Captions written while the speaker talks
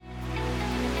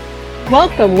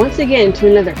Welcome once again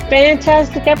to another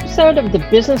fantastic episode of the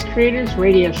Business Creators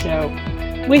Radio Show.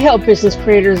 We help business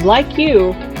creators like you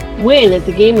win at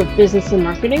the game of business and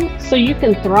marketing so you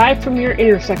can thrive from your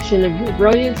intersection of your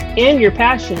brilliance and your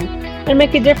passion and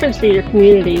make a difference for your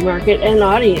community, market, and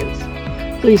audience.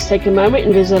 Please take a moment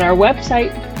and visit our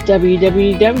website,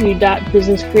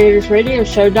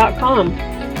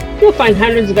 www.businesscreatorsradioshow.com. You'll find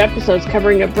hundreds of episodes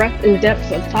covering a breadth and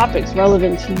depth of topics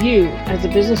relevant to you as a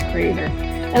business creator,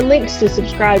 and links to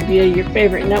subscribe via your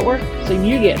favorite network so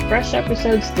you get fresh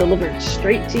episodes delivered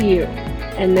straight to you.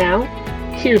 And now,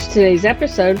 here's today's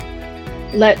episode.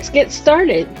 Let's get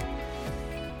started.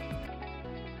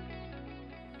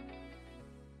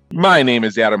 My name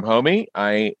is Adam Homey.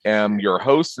 I am your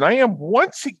host, and I am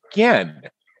once again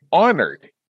honored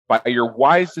by your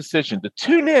wise decision to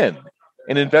tune in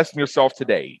and invest in yourself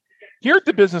today. Here at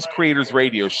the Business Creators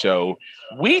Radio Show,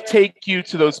 we take you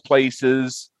to those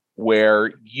places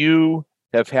where you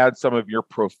have had some of your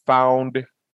profound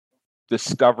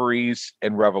discoveries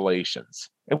and revelations.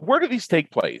 And where do these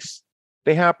take place?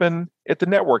 They happen at the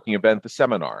networking event, the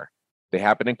seminar. They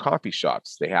happen in coffee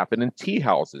shops. They happen in tea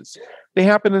houses. They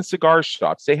happen in cigar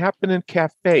shops. They happen in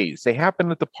cafes. They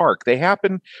happen at the park. They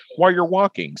happen while you're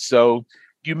walking. So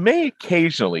you may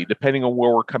occasionally, depending on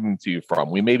where we're coming to you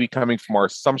from, we may be coming from our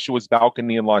sumptuous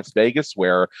balcony in Las Vegas,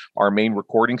 where our main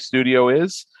recording studio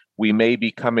is. We may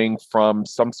be coming from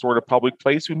some sort of public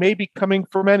place. We may be coming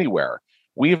from anywhere.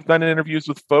 We have done interviews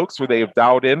with folks where they have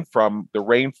dialed in from the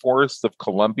rainforests of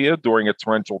Colombia during a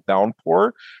torrential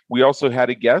downpour. We also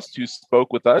had a guest who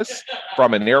spoke with us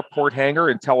from an airport hangar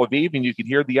in Tel Aviv, and you could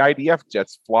hear the IDF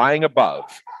jets flying above.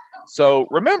 So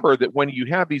remember that when you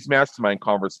have these mastermind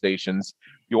conversations,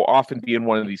 you'll often be in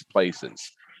one of these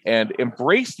places. And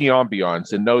embrace the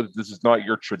ambiance and know that this is not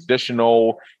your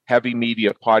traditional heavy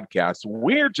media podcast.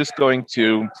 We're just going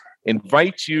to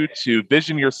invite you to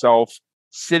vision yourself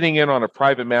sitting in on a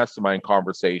private mastermind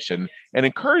conversation and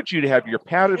encourage you to have your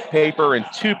pad of paper and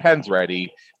 2 pens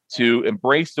ready to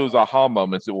embrace those aha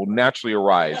moments that will naturally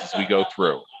arise as we go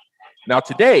through. Now,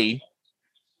 today,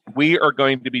 we are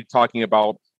going to be talking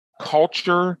about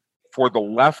culture for the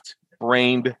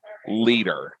left-brained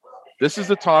leader. This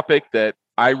is a topic that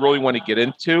I really want to get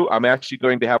into. I'm actually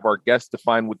going to have our guest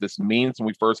define what this means when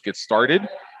we first get started,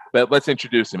 but let's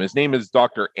introduce him. His name is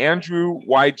Dr. Andrew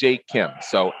Y.J. Kim.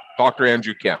 So Dr.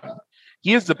 Andrew Kim.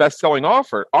 He is the best-selling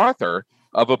author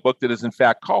of a book that is in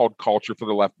fact called Culture for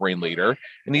the Left Brain Leader,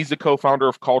 and he's the co-founder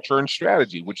of Culture and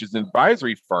Strategy, which is an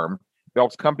advisory firm that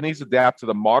helps companies adapt to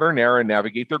the modern era and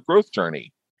navigate their growth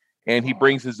journey. And he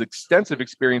brings his extensive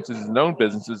experiences in known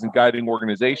businesses and guiding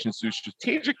organizations through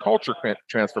strategic culture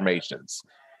transformations.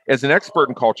 As an expert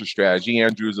in culture strategy,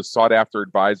 Andrew is a sought-after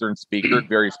advisor and speaker at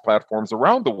various platforms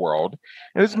around the world,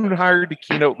 and has been hired to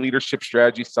keynote leadership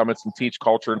strategy summits and teach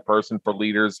culture in person for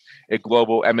leaders at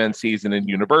global MNCs and in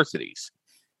universities.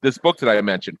 This book that I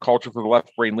mentioned, Culture for the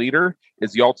Left Brain Leader,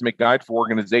 is the ultimate guide for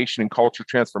organization and culture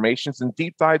transformations and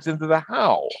deep dives into the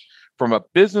how from a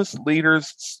business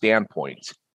leader's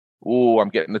standpoint. Ooh, I'm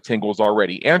getting the tingles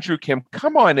already. Andrew Kim,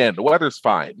 come on in. The weather's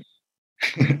fine.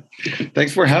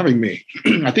 Thanks for having me.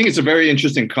 I think it's a very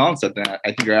interesting concept. And I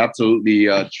think you're absolutely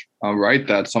right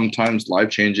that sometimes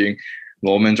life-changing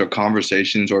moments or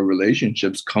conversations or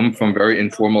relationships come from very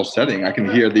informal setting. I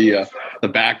can hear the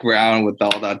background with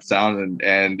all that sound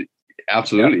and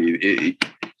absolutely. Yep.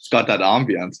 It's got that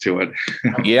ambiance to it.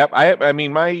 Yep. I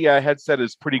mean, my headset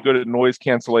is pretty good at noise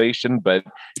cancellation, but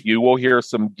you will hear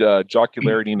some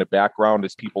jocularity in the background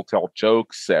as people tell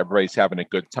jokes. Everybody's having a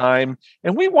good time,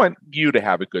 and we want you to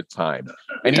have a good time.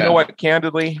 And you know what?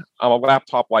 Candidly, I'm a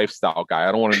laptop lifestyle guy.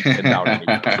 I don't want to get down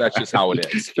anyone. That's just how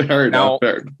it is. Fair enough.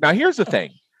 Now, here's the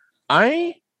thing.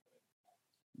 I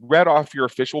read off your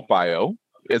official bio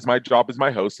as my job as my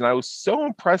host, and I was so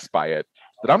impressed by it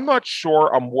that I'm not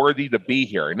sure I'm worthy to be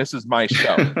here. And this is my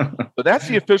show. So that's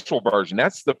the official version.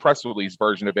 That's the press release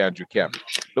version of Andrew Kim.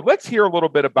 But let's hear a little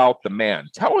bit about the man.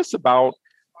 Tell us a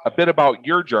bit about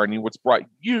your journey, what's brought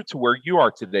you to where you are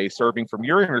today, serving from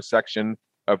your intersection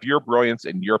of your brilliance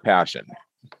and your passion.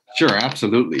 Sure,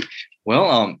 absolutely.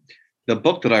 Well, the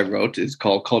book that I wrote is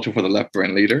called Culture for the Left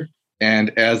Brain Leader. And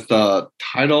as the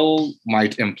title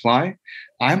might imply,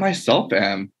 I myself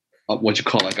am what you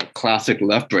call like a classic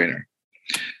left brainer.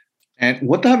 And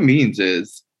what that means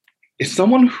is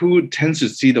someone who tends to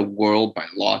see the world by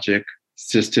logic,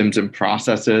 systems, and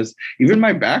processes. Even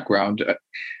my background,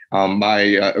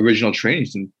 my original training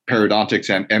is in periodontics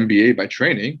and MBA by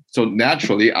training. So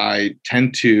naturally, I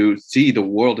tend to see the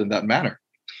world in that manner.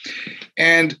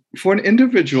 And for an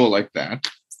individual like that,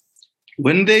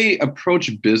 when they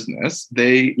approach business,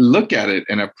 they look at it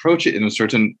and approach it in a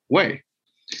certain way.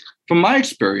 From my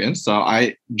experience,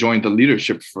 I joined the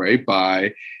leadership fray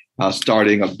by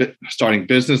starting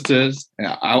businesses.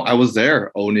 I was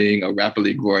there owning a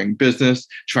rapidly growing business,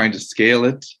 trying to scale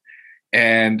it,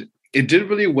 and it did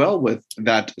really well with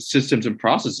that systems and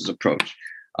processes approach.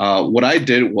 What I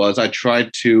did was I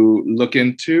tried to look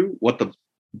into what the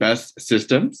best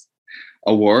systems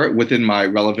were within my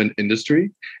relevant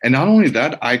industry, and not only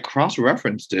that, I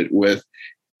cross-referenced it with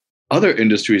other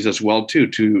industries as well too,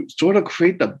 to sort of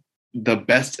create the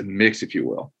best mix, if you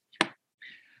will.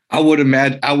 I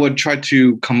would try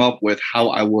to come up with how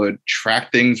I would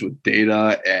track things with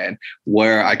data and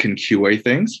where I can QA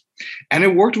things. And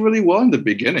it worked really well in the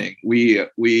beginning. We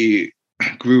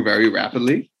grew very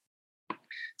rapidly.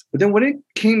 But then when it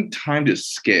came time to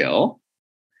scale,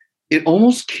 it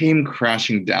almost came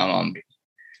crashing down on me.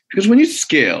 Because when you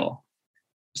scale,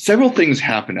 several things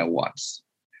happen at once.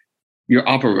 Your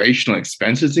operational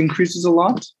expenses increases a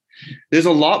lot. There's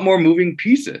a lot more moving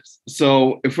pieces.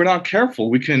 So if we're not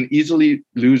careful, we can easily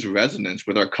lose resonance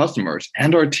with our customers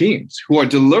and our teams who are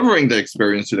delivering the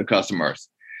experience to the customers.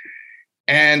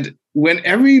 And when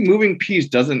every moving piece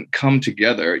doesn't come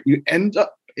together, you end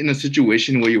up in a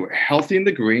situation where you were healthy in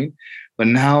the green, but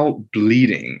now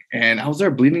bleeding. And I was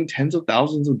there bleeding tens of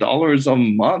thousands of dollars a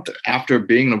month after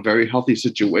being in a very healthy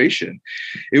situation.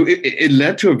 It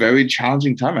led to a very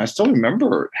challenging time. I still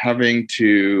remember having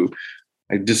to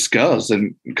discuss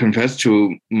and confess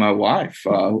to my wife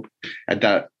who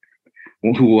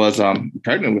was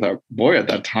pregnant with our boy at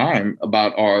that time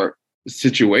about our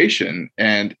situation.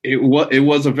 And it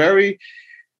was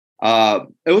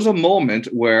a moment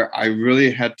where I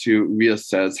really had to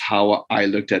reassess how I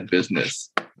looked at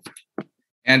business.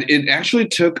 And it actually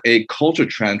took a culture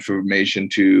transformation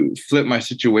to flip my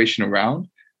situation around,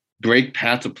 break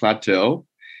past a plateau,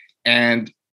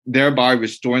 and thereby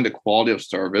restoring the quality of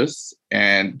service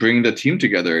and bringing the team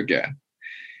together again.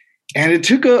 And it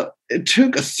took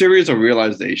a series of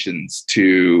realizations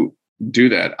to do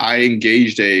that. I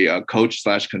engaged a coach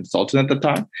 / consultant at the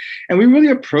time, and we really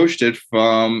approached it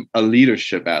from a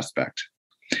leadership aspect.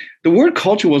 The word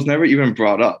culture was never even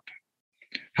brought up.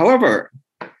 However,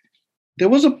 there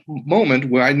was a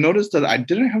moment where I noticed that I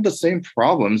didn't have the same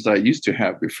problems that I used to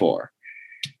have before.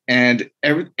 And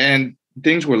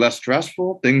things were less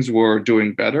stressful, things were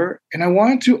doing better. And I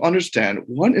wanted to understand,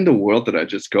 what in the world did I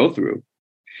just go through?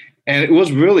 And it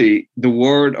was really the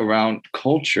word around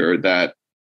culture that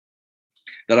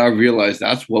I realized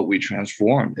that's what we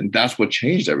transformed, and that's what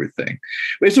changed everything.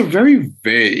 But it's a very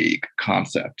vague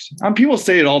concept. People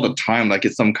say it all the time like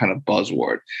it's some kind of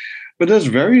buzzword, but there's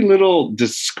very little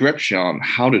description on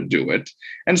how to do it.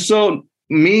 And so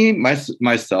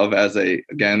myself as a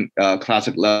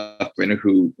classic left brainer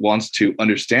who wants to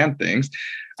understand things,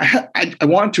 I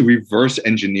wanted to reverse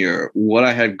engineer what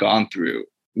I had gone through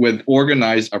with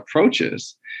organized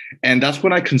approaches. And that's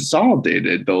when I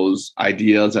consolidated those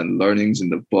ideas and learnings in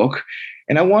the book.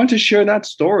 And I wanted to share that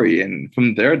story. And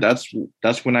from there, that's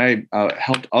when I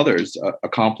helped others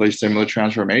accomplish similar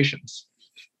transformations.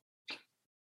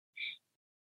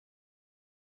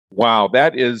 Wow,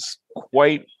 that is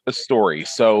quite a story.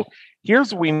 So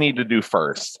here's what we need to do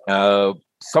first.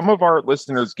 Some of our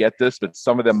listeners get this, but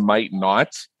some of them might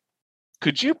not.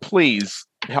 Could you please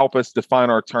help us define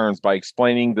our terms by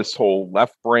explaining this whole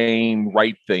left brain,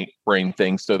 right brain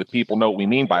thing so that people know what we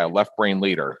mean by a left brain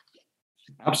leader?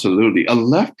 Absolutely. A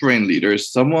left brain leader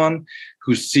is someone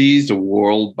who sees the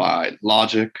world by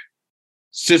logic,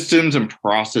 systems and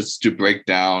process to break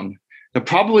down. They're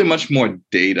probably much more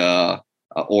data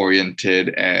oriented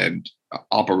and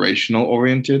operational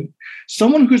oriented.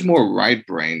 Someone who's more right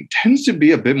brain tends to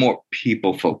be a bit more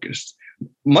people focused,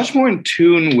 much more in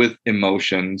tune with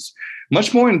emotions,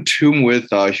 much more in tune with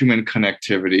human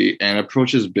connectivity, and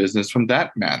approaches business from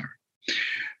that manner.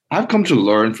 I've come to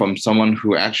learn from someone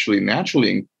who actually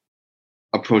naturally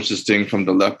approaches things from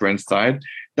the left brain side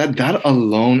that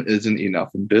alone isn't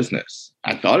enough in business.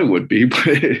 I thought it would be, but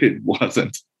it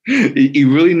wasn't.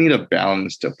 You really need a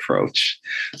balanced approach.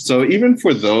 So even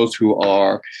for those who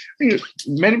are,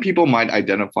 many people might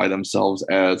identify themselves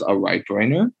as a right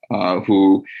brainer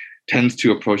who tends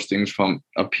to approach things from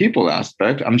a people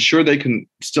aspect. I'm sure they can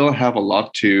still have a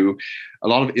lot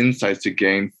of insights to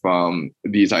gain from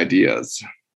these ideas.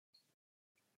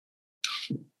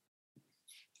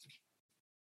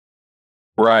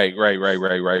 Right.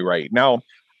 Now,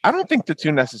 I don't think the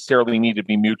two necessarily need to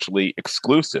be mutually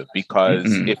exclusive, because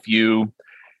if you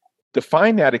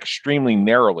define that extremely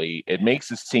narrowly, it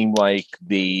makes it seem like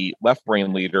the left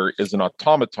brain leader is an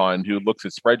automaton who looks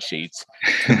at spreadsheets,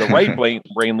 and the right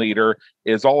brain leader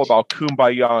is all about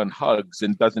kumbaya and hugs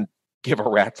and doesn't give a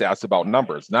rat's ass about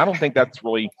numbers. And I don't think that's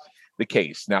really the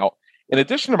case. Now, in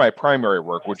addition to my primary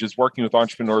work, which is working with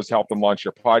entrepreneurs to help them launch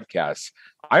their podcasts,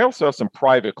 I also have some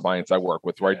private clients I work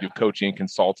with where I do coaching and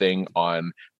consulting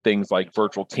on things like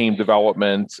virtual team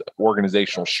development,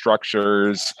 organizational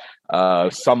structures,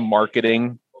 some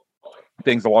marketing,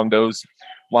 things along those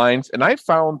lines. And I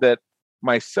found that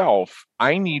myself,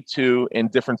 I need to, in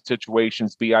different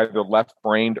situations, be either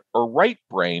left-brained or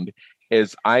right-brained,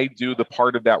 as I do the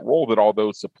part of that role that,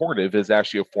 although supportive, is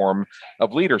actually a form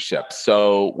of leadership.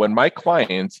 So when my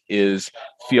client is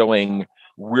feeling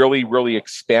really, really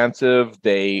expansive,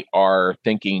 they are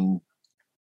thinking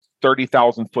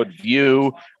 30,000 foot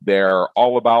view, they're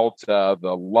all about the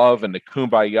love and the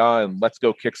kumbaya and let's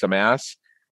go kick some ass,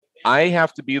 I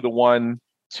have to be the one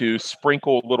to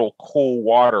sprinkle a little cool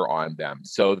water on them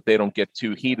so that they don't get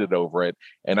too heated over it.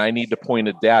 And I need to point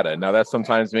at data. Now, that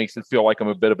sometimes makes it feel like I'm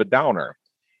a bit of a downer.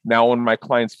 Now, when my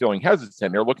client's feeling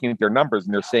hesitant, they're looking at their numbers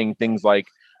and they're saying things like,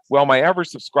 well, my average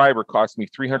subscriber cost me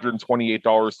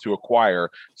 $328 to acquire,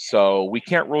 so we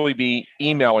can't really be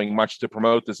emailing much to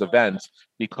promote this event,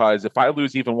 because if I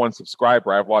lose even one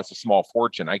subscriber, I've lost a small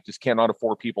fortune. I just cannot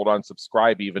afford people to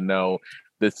unsubscribe, even though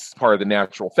this is part of the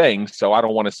natural thing. So I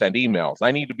don't want to send emails.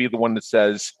 I need to be the one that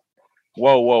says,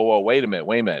 whoa, wait a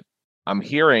minute. I'm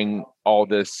hearing all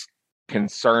this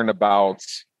concern about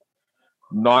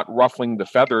not ruffling the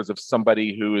feathers of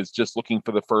somebody who is just looking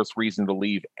for the first reason to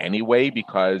leave anyway,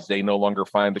 because they no longer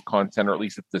find the content, or at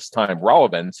least at this time,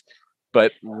 relevant.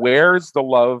 But where's the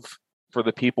love for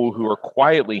the people who are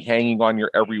quietly hanging on your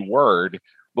every word,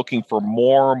 looking for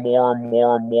more,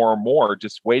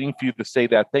 just waiting for you to say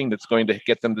that thing that's going to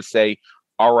get them to say,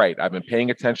 all right, I've been paying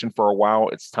attention for a while,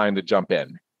 it's time to jump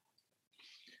in.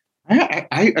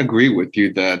 I agree with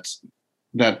you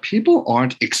that people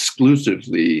aren't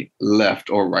exclusively left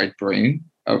or right brain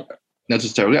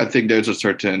necessarily. I think there's a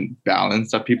certain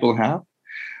balance that people have.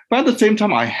 But at the same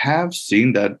time, I have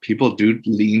seen that people do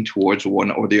lean towards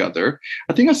one or the other.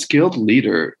 I think a skilled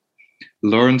leader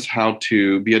learns how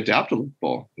to be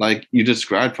adaptable, like you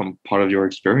described from part of your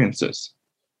experiences.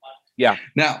 Yeah.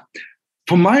 Now,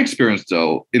 from my experience,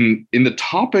 though, in the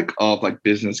topic of like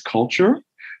business culture,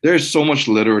 there's so much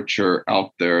literature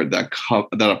out there that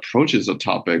approaches the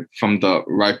topic from the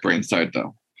right brain side,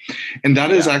 though. And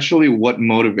that is actually what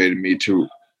motivated me to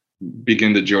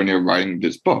begin the journey of writing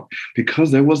this book, because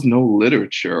there was no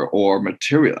literature or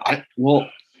material.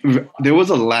 There was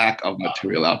a lack of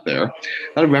material out there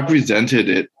that represented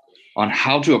it on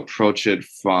how to approach it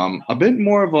from a bit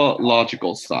more of a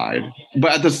logical side,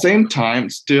 but at the same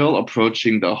time, still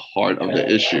approaching the heart of the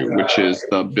issue, which is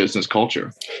the business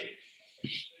culture.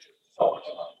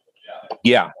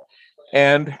 Yeah.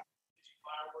 And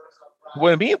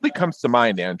what immediately comes to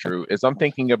mind, Andrew, is I'm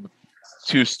thinking of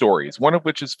two stories, one of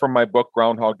which is from my book,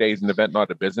 Groundhog Day is an Event,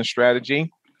 Not a Business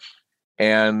Strategy,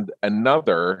 and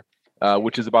another,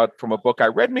 which is from a book I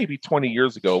read maybe 20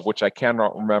 years ago, of which I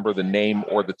cannot remember the name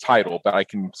or the title, but I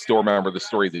can still remember the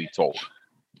story that he told.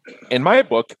 In my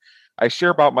book, I share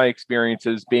about my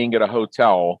experiences being at a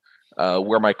hotel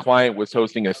where my client was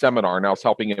hosting a seminar, and I was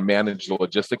helping him manage the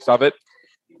logistics of it.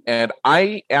 And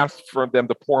I asked for them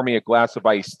to pour me a glass of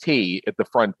iced tea at the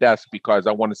front desk because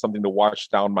I wanted something to wash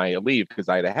down my leave because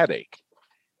I had a headache.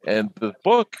 And the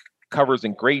book covers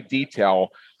in great detail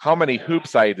how many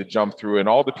hoops I had to jump through, and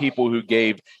all the people who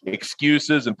gave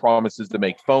excuses and promises to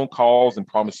make phone calls and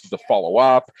promises to follow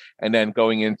up, and then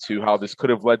going into how this could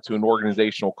have led to an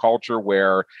organizational culture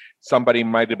where somebody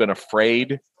might have been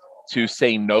afraid to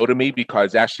say no to me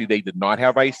because actually they did not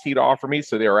have iced tea to offer me.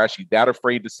 So they were actually that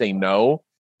afraid to say no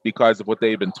because of what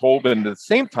they had been told. And at the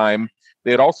same time,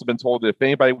 they had also been told that if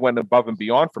anybody went above and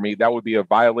beyond for me, that would be a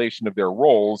violation of their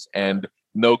roles, and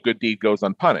no good deed goes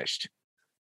unpunished.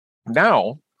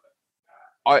 Now,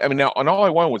 and all I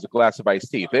wanted was a glass of iced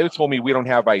tea. If they had told me we don't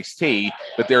have iced tea,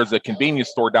 but there's a convenience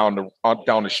store down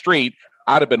the street,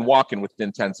 I'd have been walking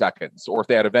within 10 seconds. Or if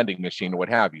they had a vending machine or what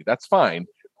have you, that's fine.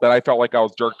 But I felt like I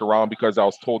was jerked around because I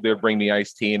was told they'd bring me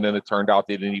iced tea, and then it turned out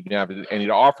they didn't even have any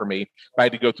to offer me. I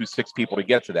had to go through 6 people to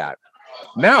get to that.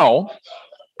 Now,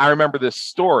 I remember this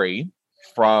story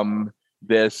from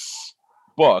this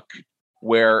book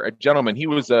where a gentleman, he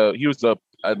was a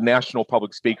national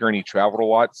public speaker, and he traveled a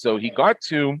lot. So he got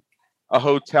to a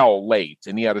hotel late,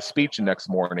 and he had a speech the next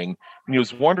morning, and he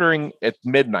was wondering at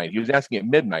midnight, he was asking at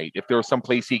midnight if there was some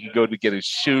place he could go to get his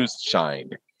shoes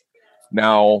shined.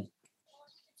 Now,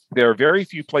 there are very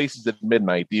few places at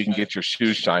midnight that you can get your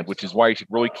shoes shined, which is why you should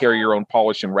really carry your own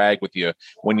polish and rag with you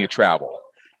when you travel.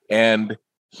 And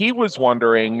he was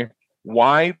wondering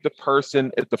why the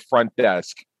person at the front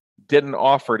desk didn't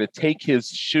offer to take his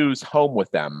shoes home with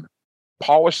them,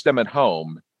 polish them at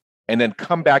home, and then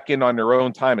come back in on their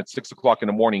own time at 6 o'clock in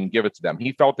the morning and give it to them.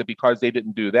 He felt that because they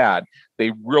didn't do that,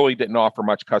 they really didn't offer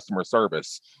much customer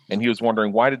service. And he was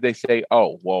wondering, why did they say,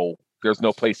 oh, well, there's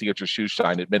no place to get your shoes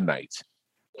shined at midnight?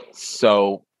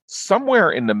 So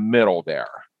somewhere in the middle there,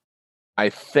 I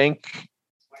think,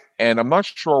 and I'm not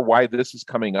sure why this is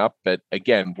coming up, but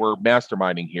again, we're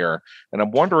masterminding here. And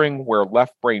I'm wondering where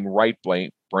left brain, right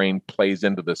brain plays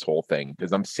into this whole thing,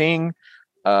 because I'm seeing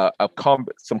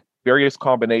some various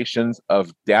combinations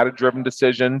of data-driven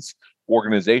decisions,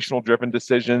 organizational-driven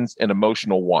decisions, and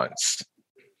emotional ones.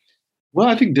 Well,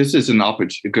 I think this is a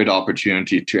good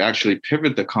opportunity to actually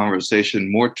pivot the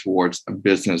conversation more towards a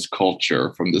business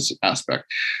culture from this aspect,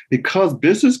 because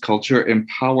business culture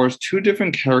empowers two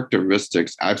different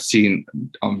characteristics I've seen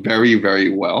very, very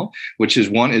well, which is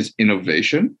one is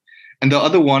innovation, and the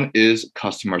other one is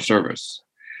customer service.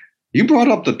 You brought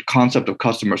up the concept of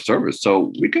customer service,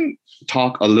 so we can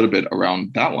talk a little bit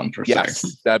around that one per se.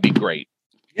 Yes, that'd be great.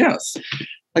 Yes.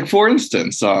 Like, for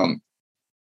instance,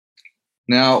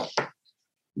 now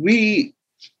we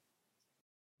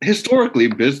historically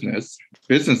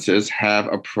businesses have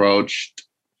approached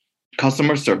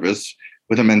customer service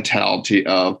with a mentality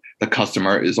of the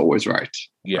customer is always right.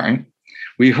 Yeah. Right?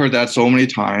 We heard that so many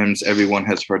times. Everyone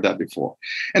has heard that before.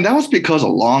 And that was because a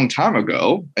long time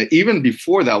ago, even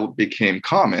before that became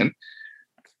common,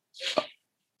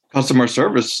 customer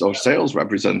service or sales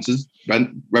representatives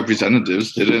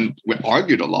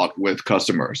argued a lot with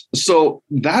customers. So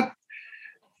that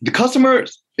the customer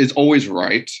is always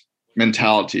right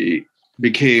mentality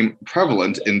became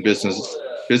prevalent in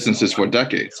businesses for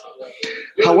decades.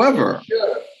 However,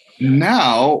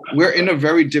 now we're in a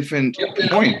very different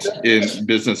point in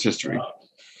business history.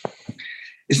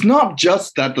 It's not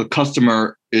just that the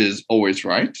customer is always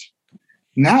right.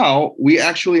 Now we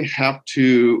actually have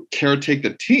to caretake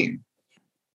the team,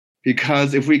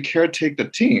 because if we caretake the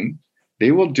team, they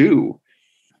will do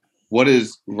what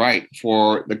is right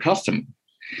for the customer.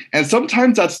 And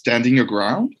sometimes that's standing your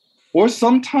ground, or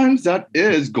sometimes that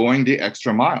is going the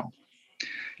extra mile.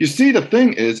 You see, the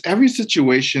thing is, every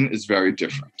situation is very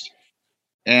different.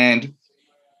 And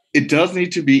it does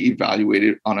need to be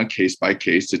evaluated on a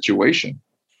case-by-case situation.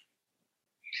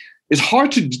 It's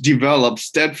hard to develop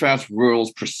steadfast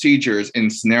rules, procedures in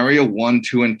scenario 1,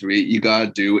 2, and 3. You got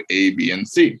to do A, B, and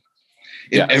C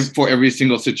for every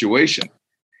single situation.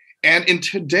 And in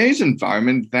today's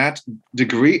environment, that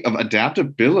degree of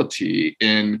adaptability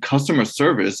in customer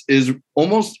service is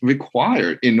almost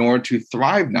required in order to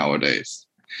thrive nowadays.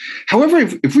 However,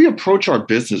 if we approach our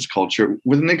business culture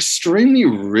with an extremely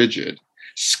rigid,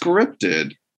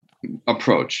 scripted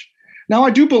approach, now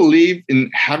I do believe in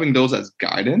having those as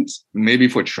guidance, maybe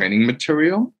for training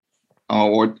material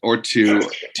or to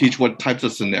teach what types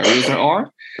of scenarios there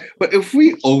are. But if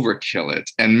we overkill it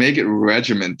and make it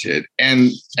regimented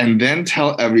and then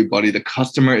tell everybody the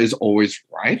customer is always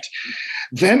right,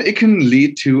 then it can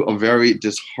lead to a very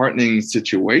disheartening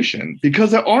situation,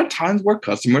 because there are times where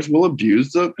customers will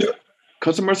abuse the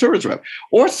customer service rep,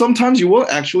 or sometimes you will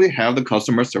actually have the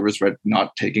customer service rep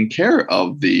not taking care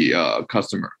of the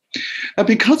customer. Now,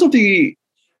 because of the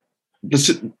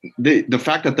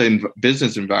fact that the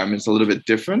business environment is a little bit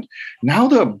different, now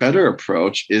the better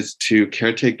approach is to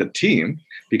caretake the team,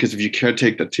 because if you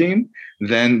caretake the team,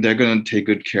 then they're going to take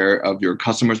good care of your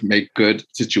customers, make good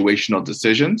situational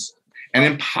decisions, and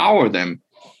empower them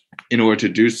in order to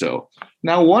do so.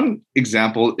 Now, one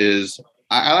example is,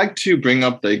 I like to bring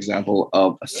up the example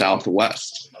of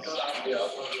Southwest.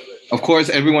 Of course,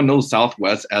 everyone knows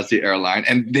Southwest as the airline,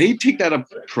 and they take that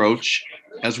approach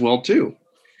as well too.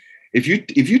 If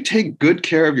you take good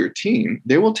care of your team,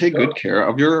 they will take good care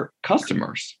of your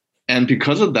customers. And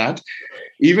because of that,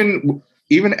 even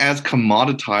as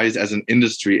commoditized as an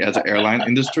industry, as an airline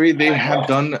industry, they have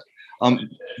done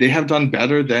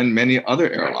better than many other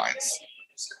airlines.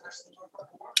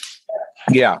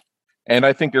 Yeah. And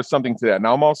I think there's something to that.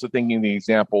 Now, I'm also thinking the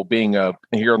example being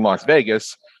here in Las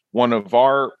Vegas, one of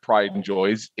our pride and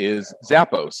joys is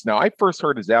Zappos. Now, I first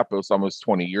heard of Zappos almost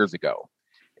 20 years ago,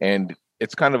 and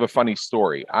it's kind of a funny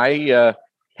story. I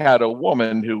had a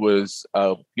woman who was,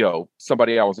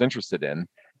 somebody I was interested in,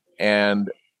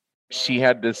 and she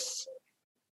had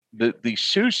these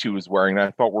shoes she was wearing that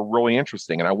I thought were really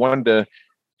interesting, and I wanted to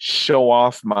show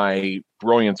off my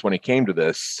brilliance when it came to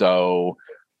this. So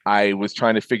I was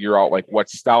trying to figure out like what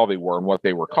style they were and what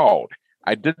they were called.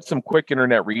 I did some quick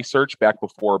internet research back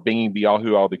before Bing, the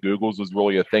Yahoo, all the Googles was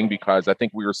really a thing, because I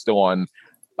think we were still on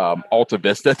Alta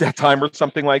Vista at that time or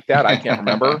something like that. I can't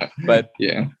remember, but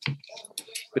yeah.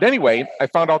 But anyway, I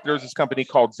found out there was this company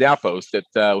called Zappos that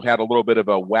had a little bit of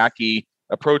a wacky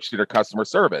approach to their customer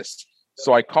service.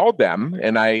 So I called them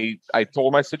and I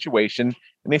told my situation,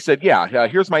 and they said, yeah,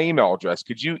 here's my email address.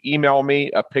 Could you email me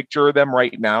a picture of them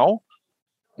right now?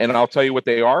 And I'll tell you what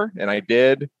they are. And I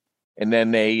did. And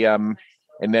then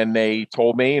they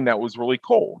told me, and that was really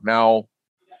cool. Now,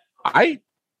 I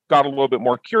got a little bit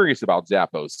more curious about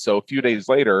Zappos. So a few days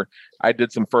later, I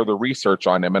did some further research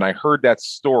on them, and I heard that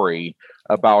story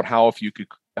about how if you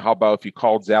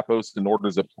called Zappos and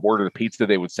ordered a pizza,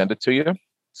 they would send it to you.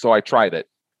 So I tried it,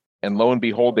 and lo and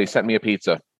behold, they sent me a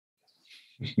pizza.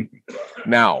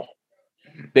 Now,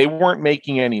 they weren't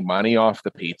making any money off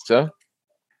the pizza.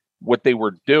 What they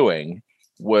were doing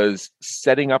was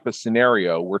setting up a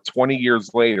scenario where 20 years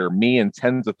later, me and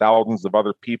tens of thousands of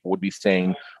other people would be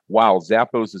saying, wow,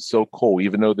 Zappos is so cool.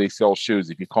 Even though they sell shoes,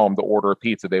 if you call them to order a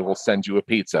pizza, they will send you a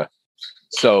pizza.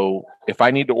 So if I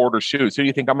need to order shoes, who do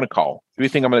you think I'm going to call? Who do you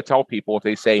think I'm going to tell people if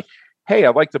they say, hey,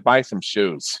 I'd like to buy some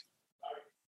shoes?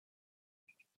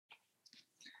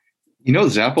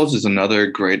 Zappos is another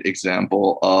great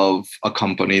example of a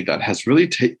company that has really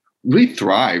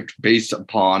thrived based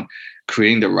upon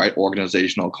creating the right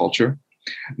organizational culture.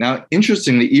 Now,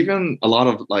 interestingly, even a lot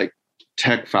of like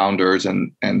tech founders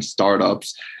and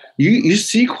startups, you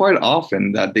see quite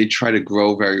often that they try to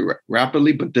grow very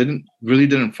rapidly, but didn't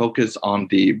focus on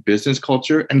the business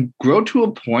culture and grow to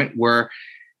a point where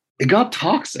it got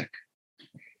toxic.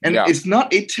 And It's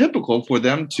not atypical for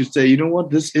them to say, you know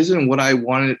what, this isn't what I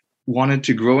wanted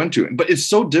to grow into. But it's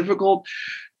so difficult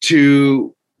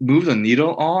to move the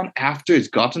needle on after it's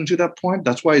gotten to that point.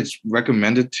 That's why it's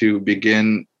recommended to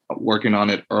begin working on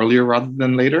it earlier rather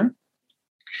than later.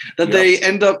 They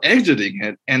end up exiting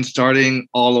it and starting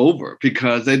all over,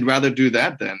 because they'd rather do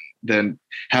that than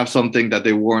have something that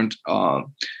they weren't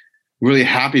really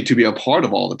happy to be a part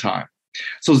of all the time.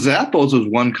 So Zappos was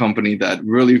one company that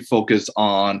really focused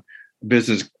on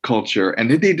business culture, and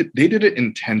they did it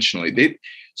intentionally.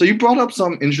 So you brought up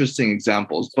some interesting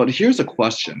examples, but here's a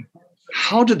question.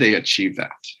 How did they achieve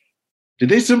that? Did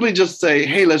they simply just say,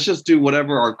 hey, let's just do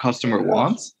whatever our customer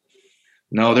wants?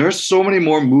 No, there are so many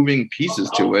more moving pieces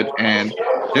to it. And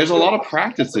there's a lot of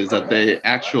practices that they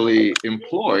actually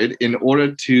employed in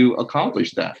order to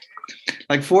accomplish that.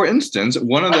 Like, for instance,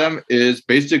 one of them is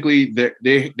basically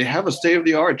they have a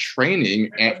state-of-the-art training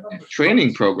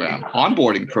program,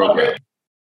 onboarding program.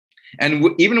 And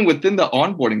even within the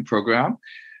onboarding program,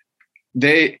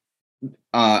 and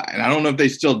I don't know if they're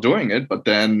still doing it, but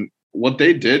then what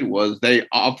they did was they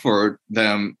offered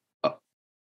them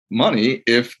money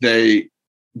if they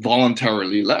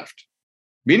voluntarily left,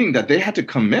 meaning that they had to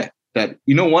commit that,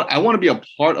 you know what, I want to be a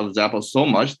part of Zappos so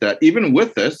much that even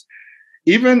with this,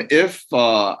 even if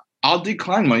I'll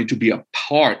decline money to be a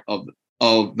part of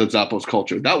the Zappos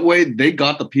culture. That way they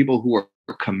got the people who were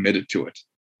committed to it.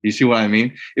 You see what I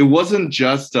mean? It wasn't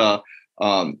just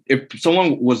if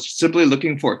someone was simply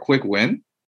looking for a quick win,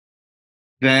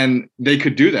 then they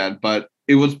could do that. But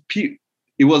it was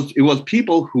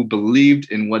people who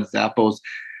believed in what Zappos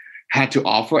had to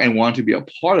offer and wanted to be a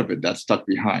part of it that stuck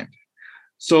behind.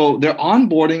 So their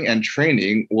onboarding and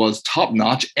training was top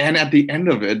notch. And at the end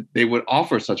of it, they would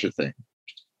offer such a thing.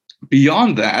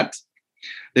 Beyond that,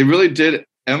 they really did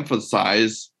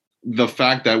emphasize the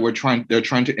fact that they're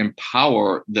trying to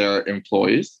empower their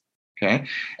employees. Okay.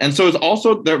 And so it's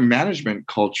also their management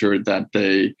culture that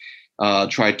they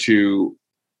try to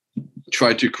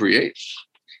create.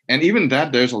 And even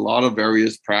that, there's a lot of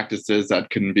various practices that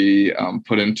can be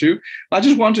put into. I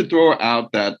just want to throw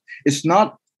out that it's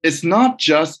not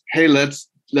just, hey, let's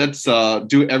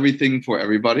do everything for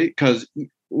everybody, because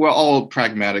we're all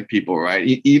pragmatic people,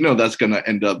 right? You know that's going to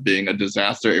end up being a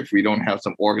disaster if we don't have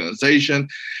some organization,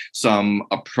 some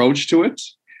approach to it.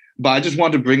 But I just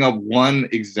want to bring up one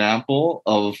example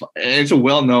of, it's a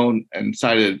well-known and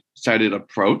cited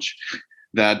approach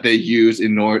that they use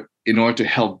in order to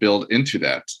help build into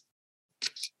that.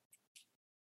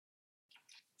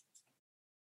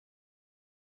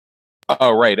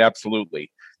 Oh, right.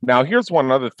 Absolutely. Now, here's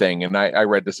one other thing, and I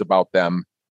read this about them,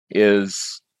 and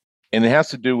it has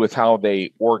to do with how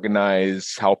they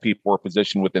organize how people are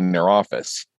positioned within their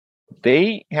office.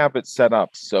 They have it set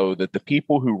up so that the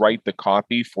people who write the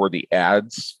copy for the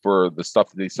ads for the stuff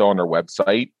that they sell on their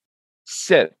website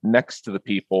sit next to the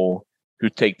people who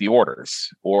take the orders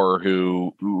or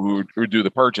who do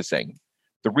the purchasing.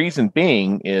 The reason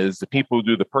being is the people who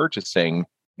do the purchasing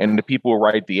and the people who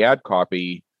write the ad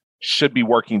copy should be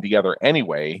working together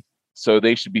anyway, so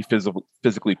they should be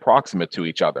physically proximate to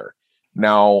each other.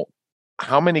 Now,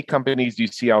 how many companies do you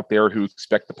see out there who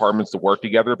expect departments to work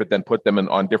together, but then put them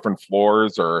on different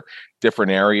floors or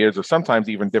different areas, or sometimes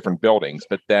even different buildings,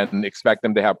 but then expect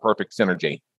them to have perfect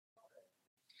synergy?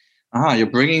 You're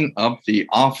bringing up the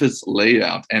office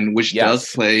layout, and which does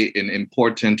play an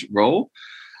important role.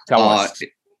 Tell us.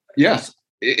 Yes,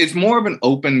 it's more of an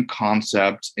open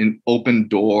concept, an open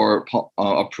door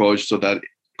approach, so that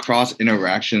cross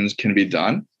interactions can be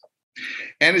done.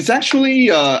 And it's actually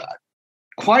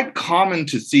quite common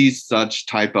to see such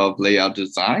type of layout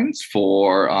designs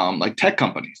for like tech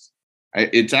companies.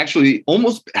 It's actually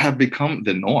almost have become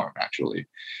the norm, actually.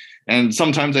 And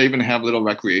sometimes I even have little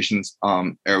recreation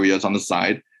areas on the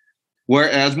side.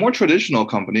 Whereas more traditional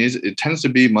companies, it tends to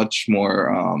be much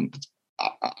more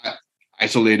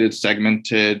isolated,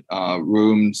 segmented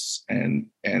rooms and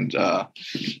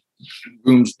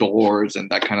rooms, doors, and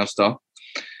that kind of stuff.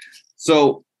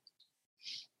 So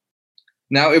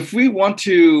now, if we want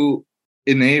to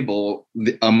enable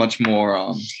a much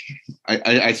more,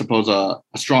 I suppose, a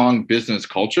strong business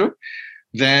culture,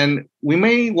 then we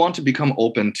may want to become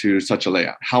open to such a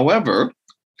layout. However,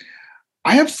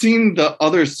 I have seen the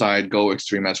other side go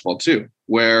extreme as well too,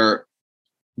 where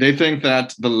they think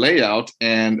that the layout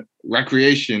and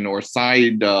recreation or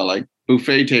side like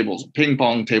buffet tables, ping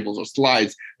pong tables, or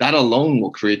slides, that alone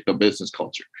will create the business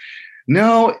culture.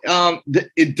 No,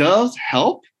 it does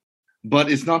help,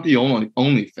 but it's not the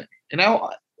only thing. And I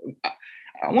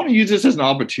want to use this as an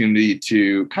opportunity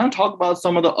to kind of talk about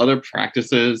some of the other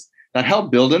practices that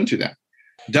help build into that.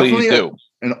 Definitely,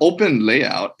 an open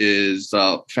layout is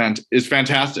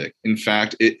fantastic. In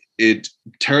fact, it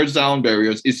tears down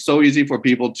barriers. It's so easy for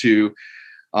people to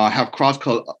have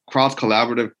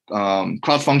cross-collaborative,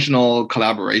 cross-functional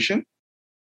collaboration,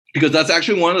 because that's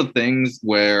actually one of the things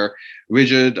where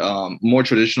rigid, more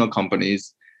traditional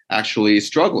companies actually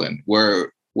struggle in,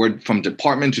 where we're from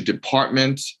department to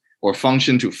department or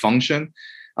function to function.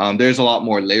 There's a lot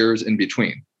more layers in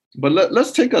between. But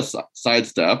let's take a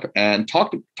sidestep and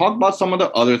talk about some of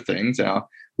the other things.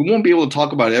 We won't be able to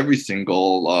talk about every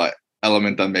single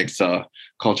element that makes a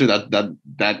culture.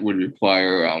 That would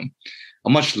require a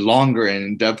much longer and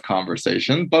in-depth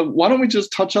conversation. But why don't we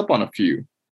just touch up on a few?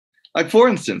 Like, for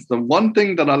instance, the one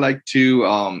thing that I like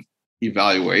to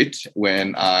evaluate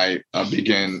when I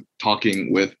begin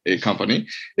talking with a company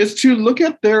is to look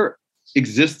at their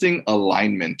existing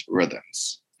alignment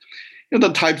rhythms.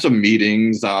 The types of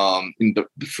meetings, in the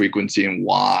frequency and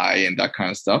why, and that kind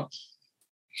of stuff.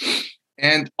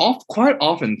 And quite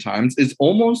oftentimes, it's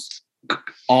almost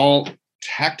all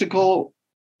tactical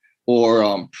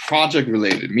or project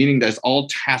related, meaning that's all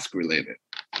task related.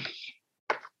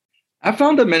 I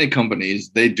found that many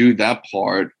companies, they do that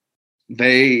part.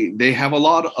 They have a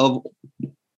lot of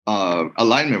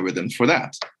alignment rhythms for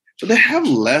that. But they have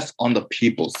less on the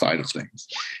people side of things.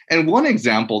 And one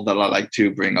example that I like to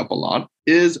bring up a lot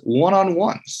is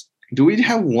one-on-ones. Do we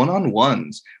have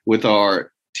one-on-ones with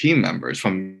our team members,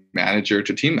 from manager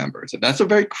to team members? And that's a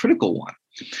very critical one,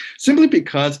 simply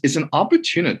because it's an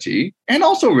opportunity and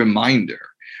also a reminder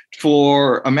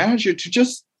for a manager to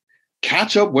just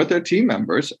catch up with their team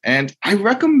members. And I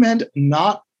recommend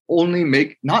not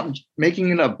making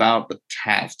it about the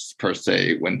tasks per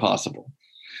se when possible,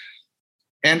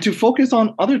 and to focus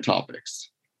on other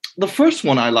topics. The first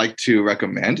one I like to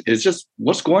recommend is just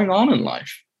what's going on in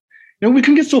life. We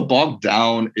can get so bogged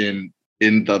down in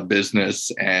the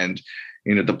business and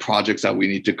the projects that we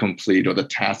need to complete or the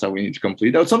tasks that we need to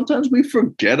complete that sometimes we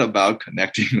forget about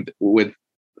connecting with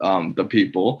the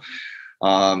people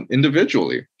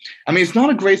individually. I mean, it's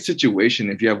not a great situation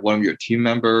if you have one of your team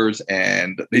members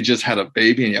and they just had a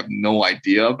baby and you have no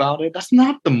idea about it. That's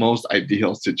not the most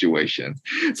ideal situation.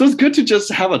 So it's good to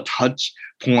just have a touch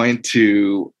point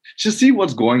to just see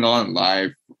what's going on in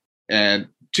life and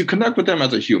to connect with them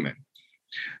as a human.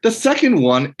 The second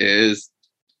one is,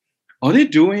 are they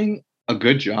doing a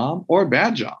good job or a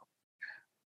bad job?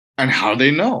 And how do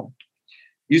they know?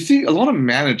 You see, a lot of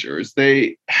managers,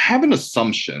 they have an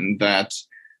assumption that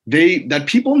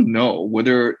people know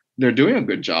whether they're doing a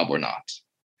good job or not.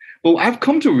 But I've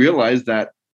come to realize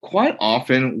that quite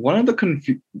often, one of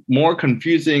the more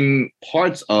confusing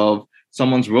parts of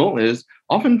someone's role is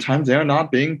oftentimes they're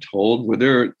not being told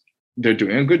whether they're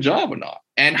doing a good job or not.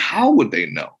 And how would they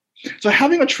know? So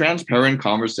having a transparent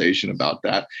conversation about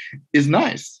that is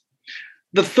nice.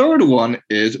 The third one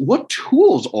is, what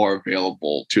tools are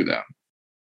available to them?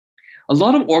 A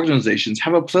lot of organizations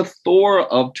have a plethora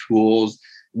of tools,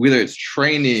 whether it's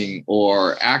training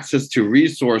or access to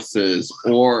resources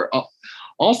or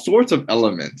all sorts of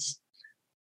elements.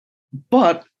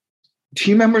 but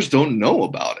team members don't know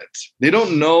about it. They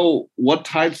don't know what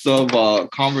types of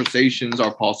conversations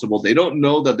are possible. They don't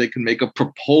know that they can make a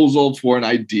proposal for an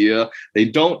idea. They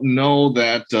don't know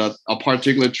that a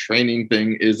particular training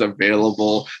thing is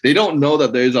available. They don't know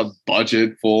that there's a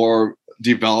budget for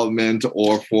development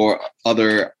or for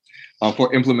other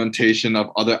for implementation of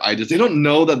other ideas. They don't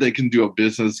know that they can do a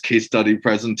business case study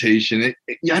presentation,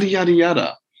 yada, yada,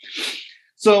 yada.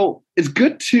 So it's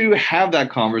good to have that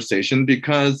conversation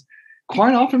because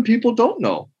quite often people don't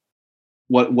know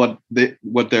what they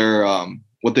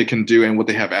can do and what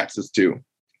they have access to.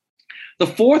 The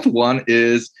fourth one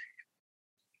is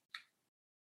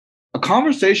a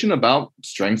conversation about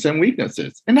strengths and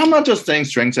weaknesses. And I'm not just saying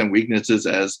strengths and weaknesses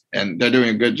and they're doing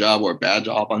a good job or a bad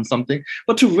job on something,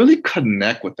 but to really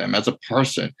connect with them as a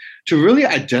person, to really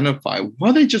identify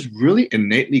what they're just really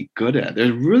innately good at.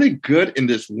 They're really good in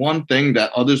this one thing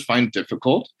that others find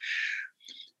difficult.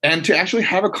 And to actually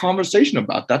have a conversation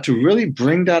about that, to really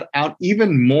bring that out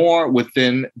even more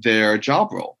within their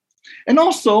job role. And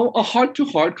also a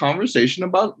heart-to-heart conversation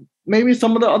about maybe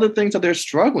some of the other things that they're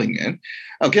struggling in.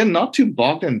 Again, not to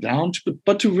bog them down,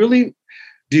 but to really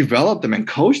develop them and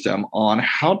coach them on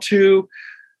how to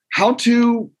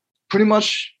pretty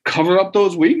much cover up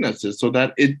those weaknesses so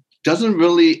that it doesn't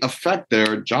really affect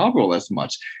their job role as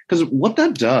much. Because what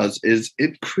that does is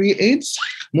it creates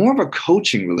more of a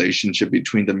coaching relationship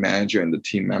between the manager and the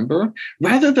team member,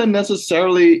 rather than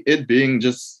necessarily it being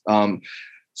just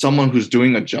someone who's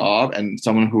doing a job and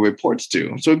someone who reports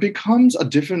to. So it becomes a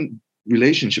different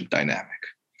relationship dynamic.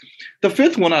 The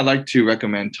fifth one I'd like to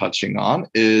recommend touching on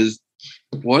is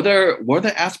what are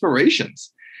their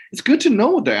aspirations? It's good to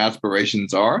know what their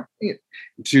aspirations are,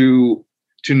 to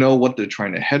know what they're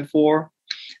trying to head for,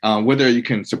 whether you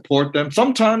can support them.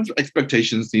 Sometimes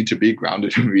expectations need to be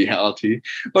grounded in reality,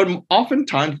 but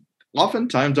oftentimes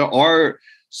there are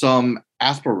some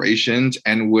aspirations,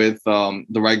 and with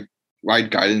the right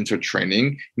guidance or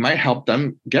training, you might help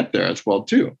them get there as well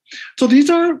too. So these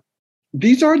are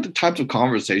the types of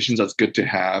conversations that's good to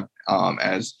have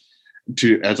as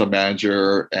a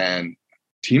manager and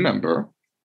team member.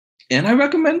 And I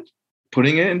recommend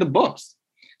putting it in the books,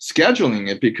 scheduling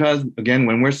it, because again,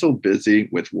 when we're so busy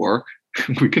with work,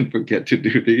 we can forget to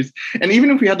do these. And even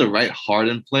if we had the right heart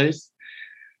in place,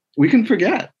 we can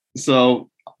forget. So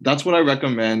that's what I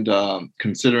recommend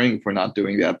considering if we're not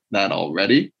doing that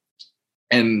already.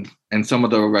 And some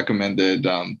of the recommended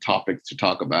topics to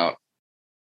talk about.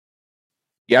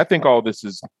 Yeah, I think all this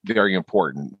is very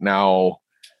important. Now,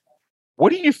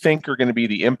 what do you think are going to be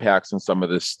the impacts on some of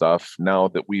this stuff now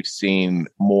that we've seen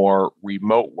more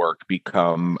remote work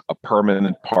become a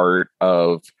permanent part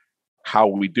of how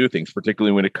we do things,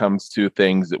 particularly when it comes to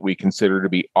things that we consider to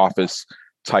be office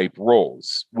type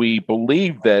roles? We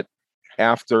believe that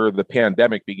after the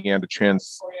pandemic began to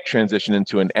transition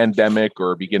into an endemic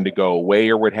or begin to go away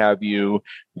or what have you,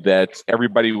 that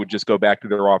everybody would just go back to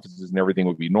their offices and everything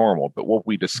would be normal. But what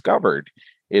we discovered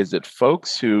is that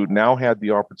folks who now had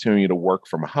the opportunity to work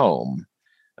from home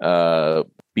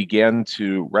began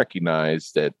to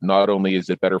recognize that not only is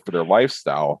it better for their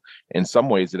lifestyle, in some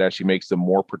ways it actually makes them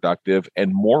more productive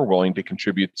and more willing to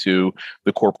contribute to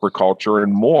the corporate culture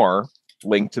and more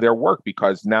linked to their work,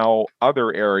 because now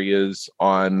other areas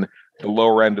on the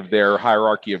lower end of their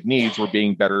hierarchy of needs were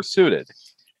being better suited.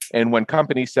 And when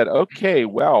companies said, okay,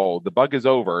 well, the bug is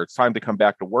over, it's time to come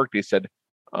back to work, they said,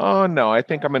 oh, no, I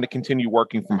think I'm going to continue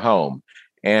working from home.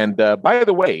 And by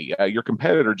the way, your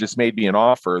competitor just made me an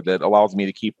offer that allows me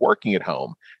to keep working at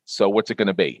home. So what's it going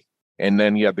to be? And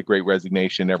then you have the Great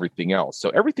Resignation and everything else. So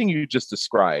everything you just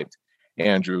described,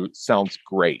 Andrew, sounds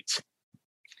great.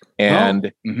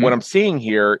 And what I'm seeing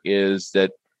here is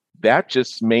that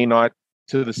just may not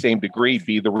to the same degree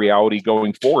be the reality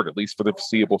going forward, at least for the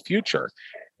foreseeable future.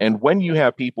 And when you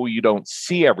have people you don't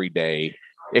see every day,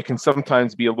 it can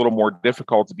sometimes be a little more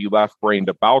difficult to be left-brained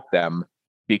about them,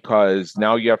 because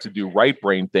now you have to do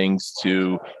right-brain things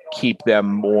to keep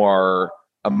them more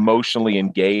emotionally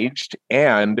engaged,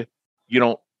 and you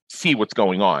don't see what's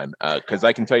going on. Because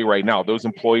I can tell you right now, those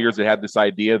employers that had this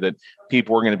idea that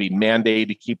people were going to be mandated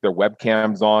to keep their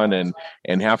webcams on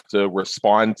and have to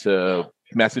respond to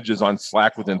messages on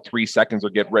Slack within 3 seconds or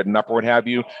get written up or what have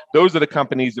you, those are the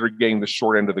companies that are getting the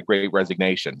short end of the Great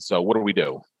Resignation. So what do we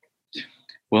do?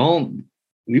 Well,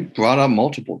 we brought up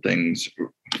multiple things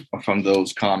from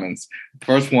those comments.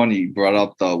 First one, you brought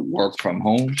up the work from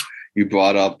home. You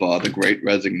brought up the Great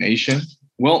Resignation.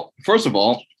 Well, first of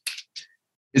all,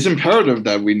 it's imperative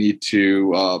that we need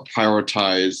to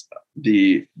prioritize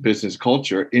the business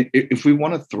culture if we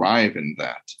want to thrive in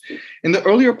that. In the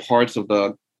earlier parts of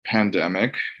the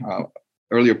pandemic,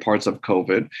 earlier parts of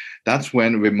COVID, that's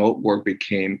when remote work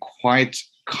became quite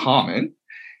common.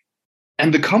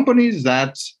 And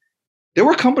there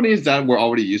were companies that were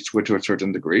already used to it to a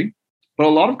certain degree, but a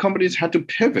lot of companies had to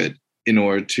pivot in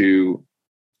order to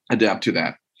adapt to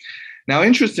that. Now,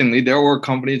 interestingly, there were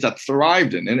companies that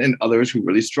thrived in it and others who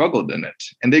really struggled in it.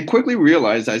 And they quickly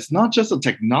realized that it's not just the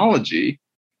technology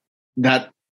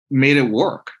that made it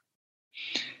work.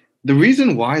 The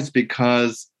reason why is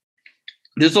because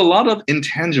there's a lot of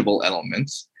intangible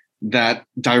elements that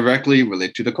directly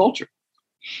relate to the culture.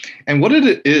 And what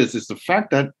it is the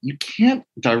fact that you can't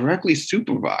directly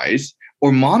supervise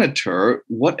or monitor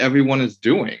what everyone is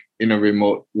doing in a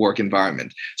remote work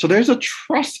environment. So there's a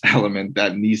trust element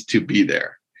that needs to be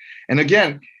there. And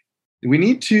again, we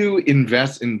need to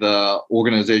invest in the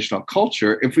organizational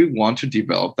culture if we want to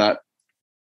develop that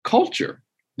culture,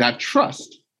 that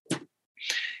trust.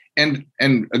 And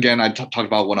again, I talked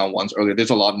about one-on-ones earlier. There's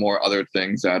a lot more other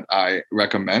things that I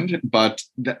recommend, but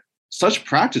such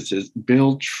practices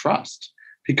build trust,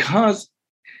 because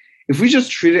if we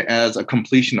just treat it as a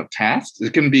completion of tasks,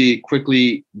 it can be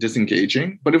quickly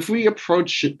disengaging. But if we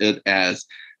approach it as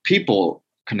people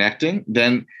connecting,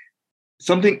 then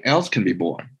something else can be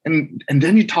born. And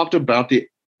then you talked about the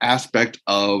aspect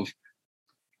of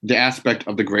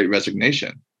the Great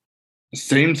Resignation.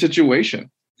 Same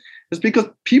situation. It's because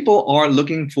people are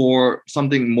looking for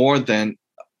something more than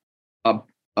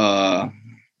a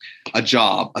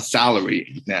job, a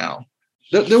salary now.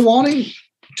 They're wanting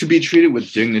to be treated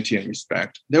with dignity and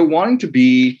respect. They're wanting to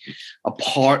be a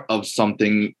part of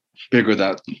something bigger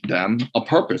than them, a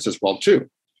purpose as well too.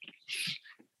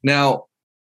 Now,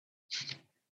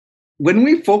 when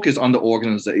we focus on the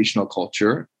organizational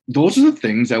culture, those are the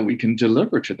things that we can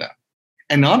deliver to them.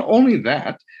 And not only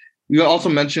that, you also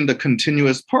mentioned the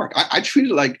continuous perk. I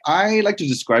treat it I like to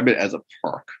describe it as a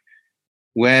perk.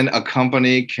 When a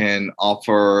company can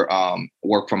offer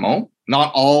work from home,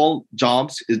 not all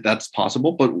jobs that's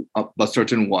possible, but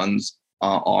certain ones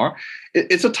are.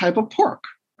 It's a type of perk,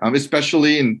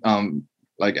 especially in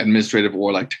like administrative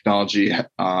or like technology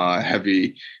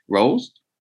heavy roles.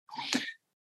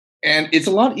 And it's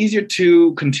a lot easier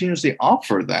to continuously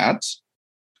offer that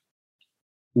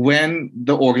when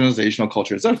the organizational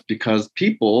culture is there, because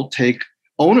people take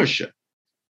ownership.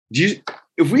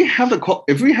 If we have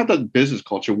the business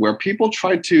culture where people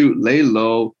try to lay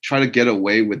low, try to get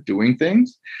away with doing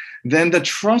things, then the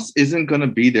trust isn't going to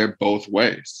be there both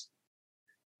ways.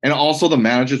 And also the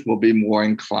managers will be more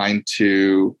inclined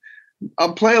to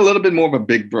play a little bit more of a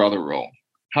big brother role.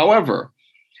 However,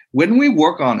 when we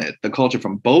work on it, the culture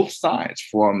from both sides,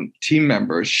 from team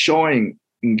members showing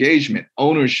engagement,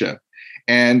 ownership,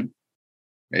 and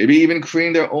maybe even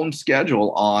creating their own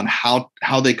schedule on how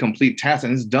they complete tasks.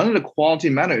 And it's done in a quality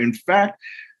manner. In fact,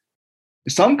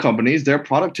 some companies, their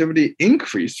productivity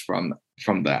increased from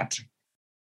that.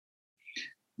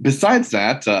 Besides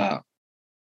that,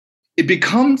 it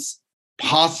becomes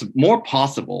more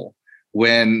possible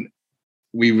when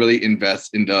we really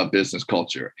invest in the business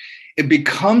culture. It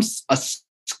becomes a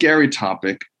scary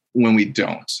topic when we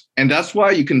don't. And that's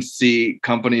why you can see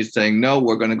companies saying, no,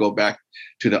 we're going to go back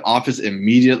to the office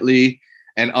immediately.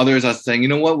 And others are saying, you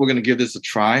know what, we're going to give this a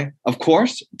try. Of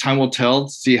course, time will tell,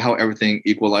 see how everything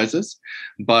equalizes.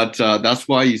 But that's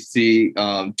why you see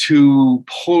two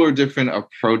polar different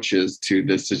approaches to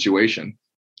this situation.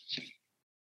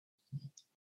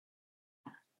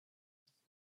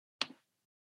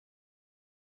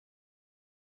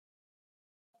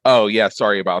 Oh, yeah,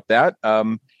 sorry about that.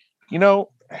 I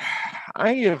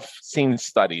have seen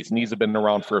studies, and these have been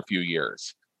around for a few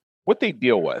years. What they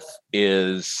deal with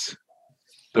is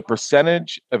the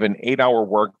percentage of an 8-hour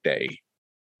workday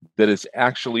that is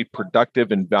actually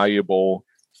productive and valuable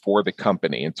for the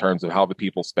company in terms of how the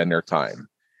people spend their time.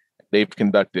 They've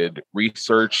conducted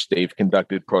research, they've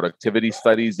conducted productivity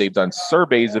studies, they've done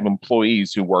surveys of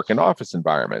employees who work in office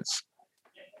environments.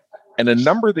 And a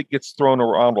number that gets thrown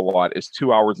around a lot is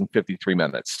 2 hours and 53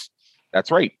 minutes.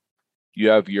 That's right. You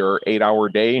have your 8-hour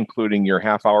day, including your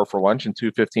half hour for lunch and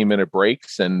 2 15-minute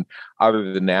breaks. And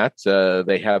other than that,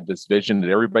 they have this vision that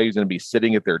everybody's going to be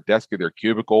sitting at their desk or their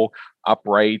cubicle,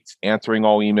 upright, answering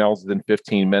all emails within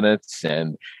 15 minutes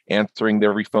and answering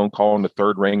every phone call in the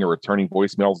third ring or returning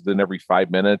voicemails within every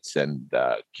 5 minutes and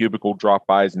cubicle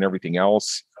drop-bys and everything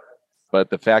else. But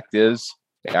the fact is,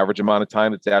 the average amount of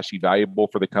time that's actually valuable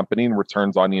for the company and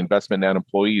returns on the investment and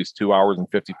employee is 2 hours and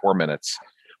 54 minutes.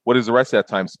 What is the rest of that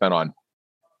time spent on?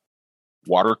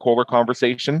 Water cooler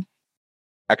conversation,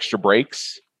 extra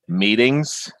breaks,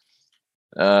 meetings,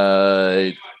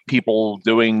 people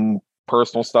doing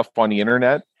personal stuff on the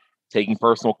internet, taking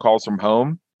personal calls from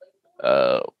home,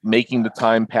 making the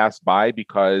time pass by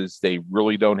because they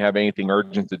really don't have anything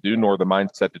urgent to do, nor the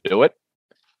mindset to do it.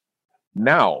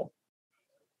 Now,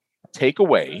 take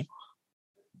away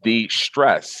the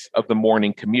stress of the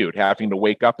morning commute, having to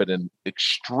wake up at an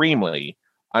extremely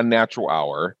unnatural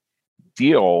hour,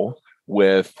 deal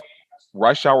with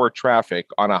rush hour traffic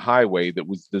on a highway that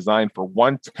was designed for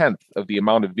 1/10 of the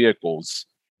amount of vehicles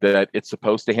that it's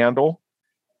supposed to handle,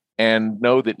 and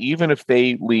know that even if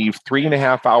they leave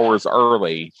 3.5 hours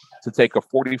early to take a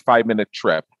 45-minute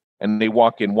trip and they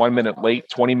walk in 1 minute late,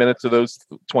 20 minutes of those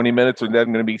 20 minutes are then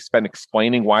going to be spent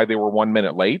explaining why they were 1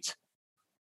 minute late.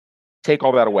 Take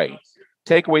all that away.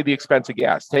 Take away the expense of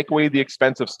gas. Take away the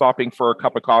expense of stopping for a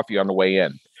cup of coffee on the way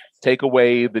in. Take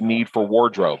away the need for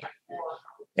wardrobe.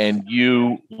 And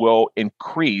you will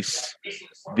increase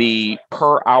the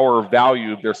per hour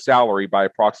value of their salary by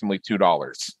approximately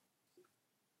 $2.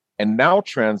 And now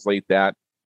translate that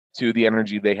to the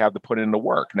energy they have to put into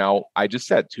work. Now, I just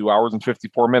said 2 hours and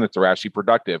 54 minutes are actually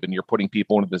productive, and you're putting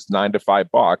people into this 9 to 5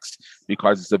 box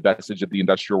because it's a vestige of the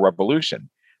Industrial Revolution.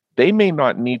 They may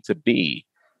not need to be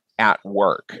at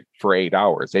work for 8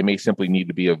 hours. They may simply need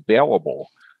to be available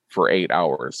for 8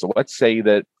 hours. So let's say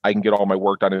that I can get all my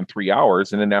work done in 3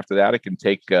 hours, and then after that, I can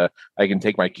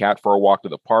take my cat for a walk to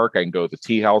the park. I can go to the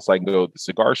tea house. I can go to the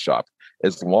cigar shop.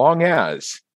 As long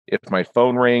as if my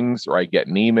phone rings or I get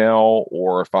an email,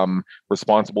 or if I'm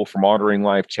responsible for monitoring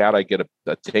live chat, I get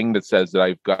a ting that says that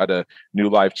I've got a new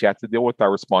live chat to deal with, I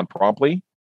respond promptly.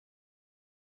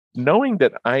 Knowing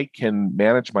that I can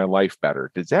manage my life better,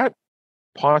 does that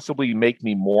possibly make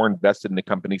me more invested in the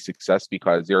company's success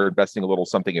because they're investing a little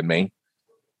something in me?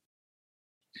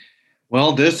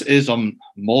 Well, this is a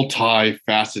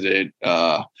multifaceted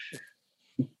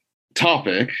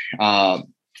topic,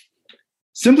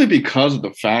 simply because of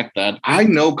the fact that I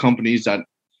know companies that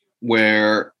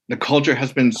where the culture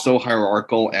has been so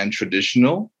hierarchical and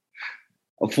traditional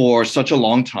for such a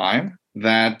long time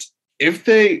that if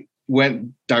they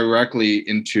went directly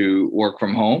into work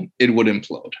from home, it would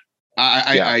implode.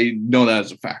 I know that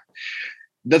as a fact.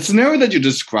 The scenario that you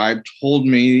described told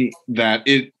me that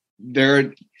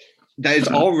that is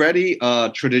already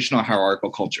a traditional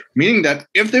hierarchical culture, meaning that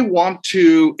if they want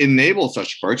to enable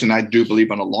such perks, and I do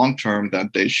believe on a long term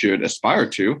that they should aspire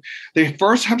to, they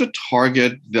first have to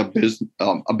target the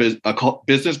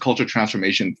business culture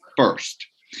transformation first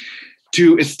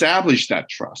to establish that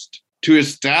trust, to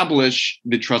establish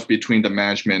the trust between the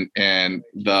management and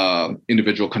the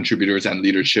individual contributors and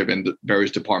leadership and the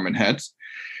various department heads.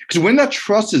 Because when that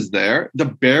trust is there, the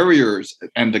barriers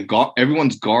and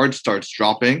everyone's guard starts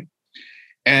dropping,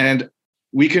 and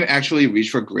we can actually reach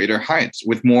for greater heights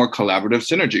with more collaborative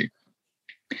synergy.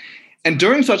 And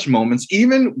during such moments,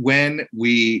 even when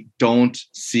we don't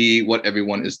see what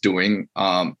everyone is doing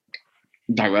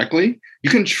directly, you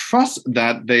can trust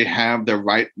that they have their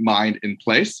right mind in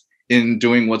place in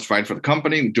doing what's right for the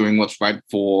company, doing what's right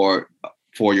for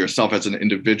yourself as an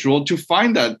individual, to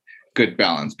find that good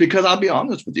balance. Because I'll be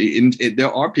honest with you,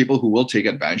 there are people who will take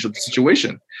advantage of the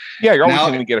situation. Yeah, you're always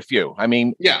going to get a few. I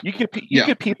mean, yeah, you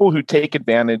get people who take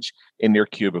advantage in their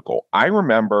cubicle. I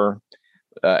remember,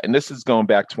 and this is going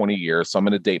back 20 years, so I'm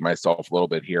going to date myself a little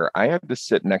bit here. I had to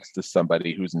sit next to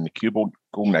somebody who's in the cubicle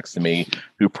next to me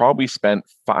who probably spent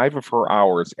 5 of her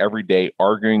hours every day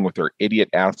arguing with her idiot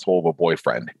asshole of a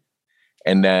boyfriend.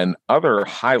 And then other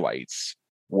highlights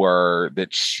were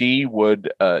that she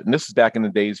would, and this is back in the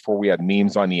days before we had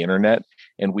memes on the internet,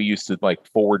 and we used to like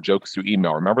forward jokes through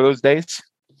email. Remember those days?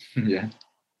 Yeah.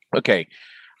 Okay.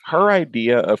 Her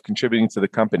idea of contributing to the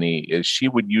company is she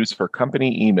would use her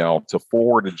company email to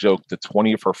forward a joke to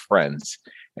 20 of her friends,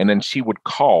 and then she would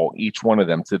call each one of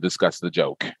them to discuss the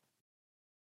joke.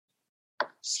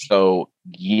 So,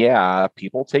 yeah,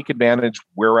 people take advantage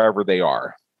wherever they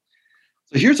are.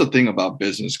 So here's the thing about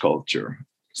business culture.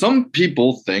 Some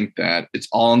people think that it's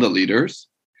all on the leaders,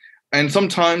 and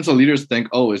sometimes the leaders think,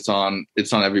 oh, it's on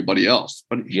everybody else.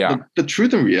 But yeah, the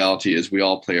truth and reality is we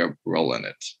all play a role in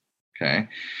it. Okay.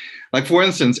 Like, for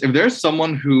instance, if there's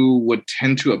someone who would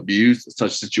tend to abuse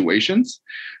such situations,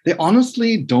 they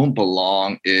honestly don't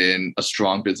belong in a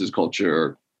strong business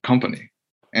culture company.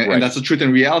 And, right. And that's the truth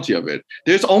and reality of it.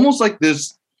 There's almost like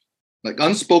this like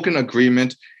unspoken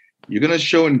agreement. You're going to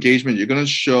show engagement. You're going to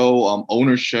show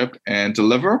ownership and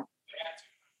deliver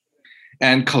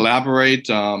and collaborate,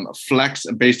 flex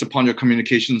based upon your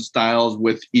communication styles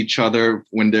with each other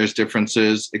when there's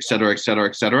differences, et cetera, et cetera,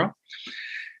 et cetera.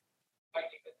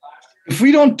 If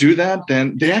we don't do that,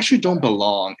 then they actually don't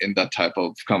belong in that type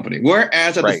of company.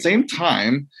 Whereas at the same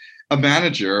time, a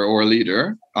manager or a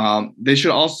leader, they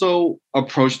should also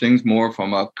approach things more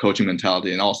from a coaching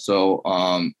mentality and also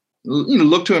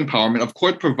look to empowerment. Of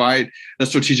course, provide the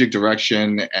strategic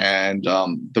direction and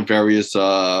the various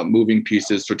moving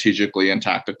pieces strategically and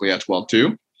tactically as well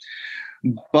too.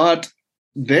 But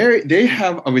they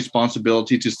have a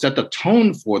responsibility to set the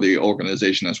tone for the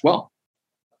organization as well.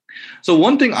 So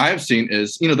one thing I've seen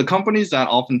is, the companies that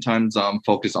oftentimes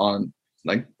focus on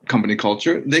like company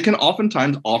culture, they can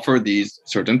oftentimes offer these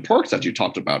certain perks that you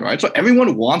talked about, right? So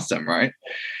everyone wants them, right?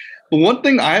 But one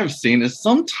thing I have seen is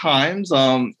sometimes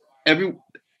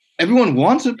everyone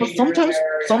wants it, but sometimes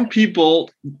some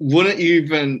people wouldn't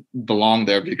even belong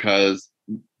there because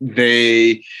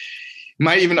they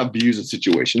might even abuse the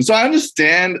situation. So I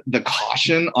understand the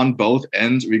caution on both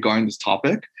ends regarding this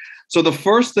topic. So the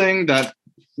first thing that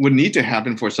would need to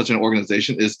happen for such an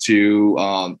organization is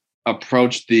to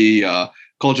approach the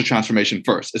culture transformation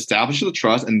first, establish the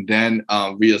trust, and then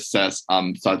reassess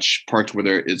such perks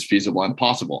whether it's feasible and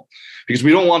possible. Because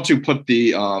we don't want to put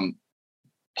the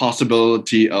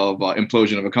possibility of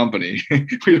implosion of a company.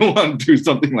 We don't want to do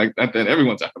something like that, then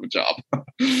everyone's out of a job.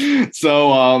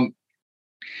 So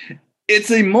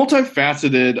it's a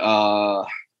multifaceted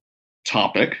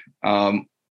topic.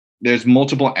 There's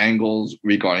multiple angles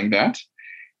regarding that.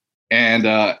 And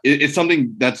it's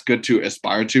something that's good to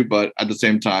aspire to, but at the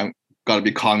same time, got to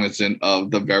be cognizant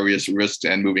of the various risks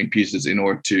and moving pieces in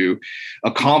order to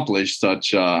accomplish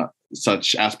such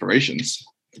aspirations.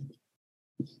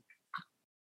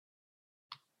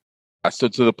 So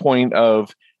to the point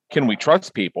of, can we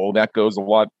trust people? That goes a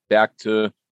lot back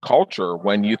to culture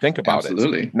when you think about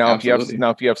it. Now,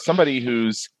 if you have somebody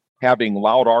who's having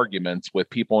loud arguments with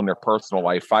people in their personal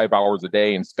life 5 hours a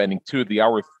day and spending 2 of the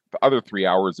other 3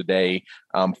 hours a day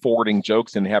forwarding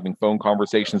jokes and having phone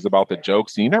conversations about the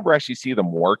jokes, and you never actually see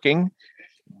them working,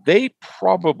 they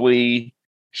probably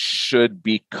should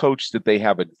be coached that they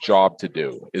have a job to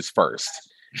do is first.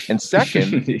 And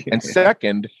second,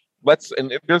 and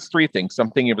there's 3 things. So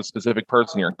I'm thinking of a specific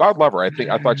person here. God love her.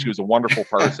 I thought she was a wonderful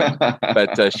person,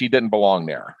 but she didn't belong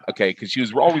there. Okay, because she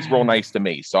was always real nice to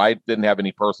me, so I didn't have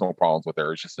any personal problems with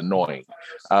her. It's just annoying.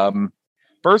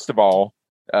 First of all,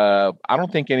 I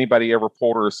don't think anybody ever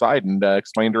pulled her aside and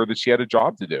explained to her that she had a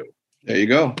job to do. There you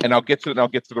go. And I'll get to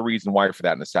the reason why for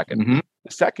that in a second. Mm-hmm.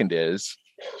 The second is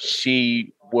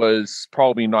she was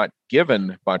probably not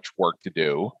given much work to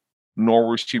do, nor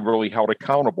was she really held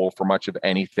accountable for much of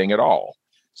anything at all.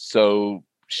 So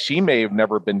she may have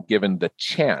never been given the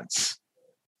chance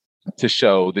to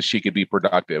show that she could be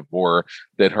productive or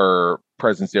that her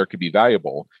presence there could be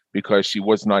valuable because she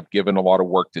was not given a lot of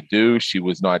work to do. She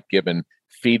was not given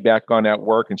feedback on that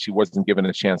work, and she wasn't given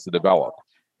a chance to develop.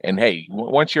 And hey,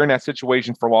 once you're in that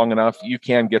situation for long enough, you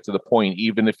can get to the point,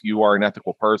 even if you are an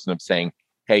ethical person, of saying,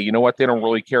 hey, you know what? They don't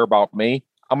really care about me.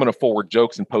 I'm going to forward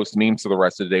jokes and post memes for the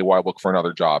rest of the day while I look for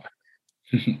another job.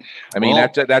 I mean,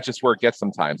 that's just where it gets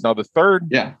sometimes. Now, the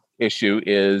third issue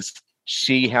is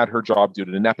she had her job due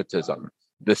to nepotism.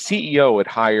 The CEO had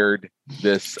hired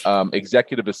this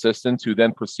executive assistant who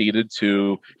then proceeded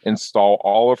to install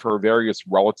all of her various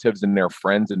relatives and their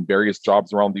friends in various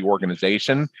jobs around the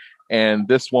organization. And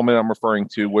this woman I'm referring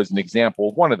to was an example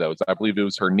of one of those. I believe it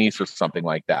was her niece or something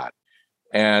like that.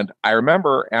 And I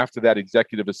remember after that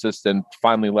executive assistant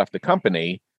finally left the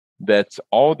company, that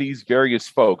all these various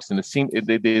folks, and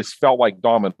they just felt like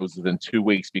dominoes within 2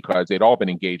 weeks because they'd all been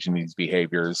engaged in these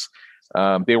behaviors.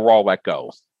 They were all let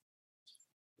go.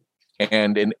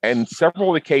 And in several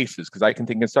of the cases, because I can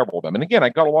think of several of them, and again, I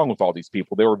got along with all these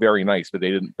people. They were very nice, but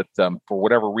they didn't. But for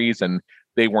whatever reason,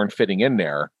 they weren't fitting in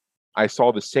there. I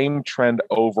saw the same trend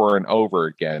over and over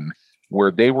again,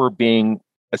 where they were being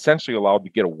essentially allowed to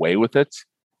get away with it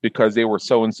because they were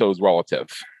so and so's relative.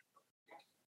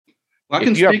 Well,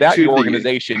 if you have that in your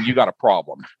organization, you got a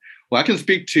problem. Well, I can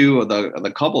speak to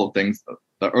the couple of things,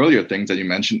 the earlier things that you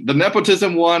mentioned. The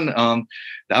nepotism one,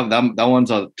 that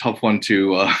one's a tough one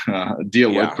to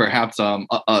deal with. Perhaps a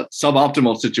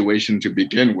suboptimal situation to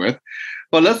begin with.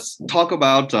 But let's talk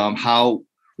about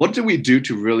what do we do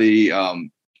to really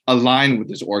align with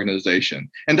this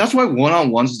organization? And that's why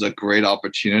one-on-ones is a great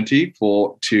opportunity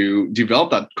to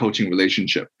develop that coaching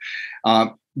relationship.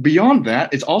 Beyond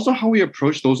that, it's also how we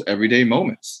approach those everyday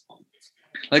moments.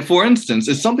 Like, for instance,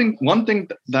 one thing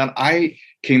that I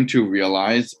came to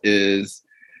realize is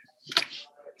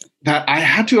that I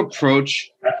had to approach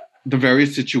the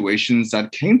various situations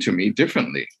that came to me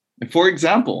differently. For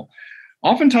example,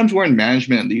 oftentimes we're in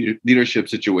management and leadership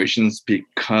situations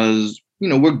because,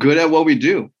 we're good at what we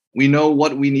do. We know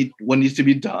what needs to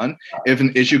be done. If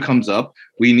an issue comes up,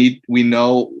 we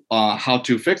know how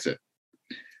to fix it.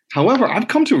 However, I've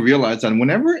come to realize that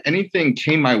whenever anything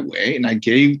came my way and I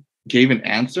gave an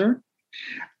answer,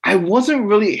 I wasn't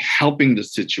really helping the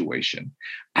situation.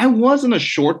 I was in a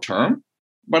short term,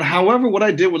 but however, what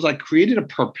I did was I created a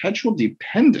perpetual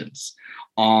dependence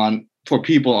for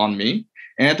people on me.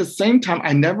 And at the same time,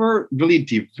 I never really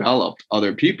developed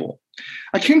other people.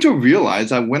 I came to realize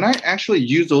that when I actually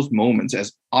use those moments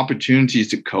as opportunities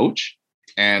to coach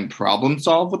and problem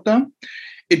solve with them,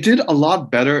 it did a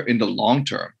lot better in the long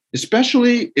term,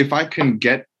 especially if I can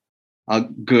get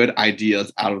good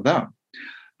ideas out of them.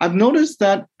 I've noticed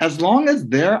that as long as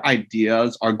their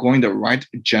ideas are going the right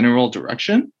general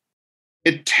direction,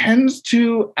 it tends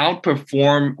to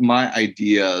outperform my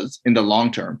ideas in the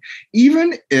long term.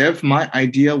 Even if my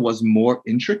idea was more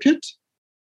intricate,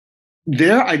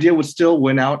 their idea would still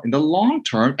win out in the long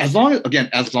term, as long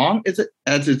as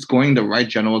it's going the right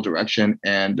general direction.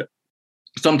 And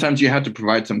sometimes you have to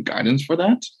provide some guidance for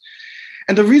that.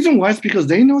 And the reason why is because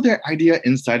they know their idea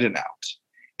inside and out.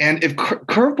 And if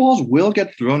curveballs will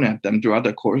get thrown at them throughout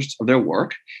the course of their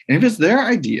work, and if it's their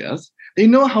ideas, they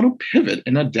know how to pivot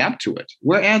and adapt to it.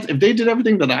 Whereas if they did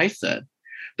everything that I said,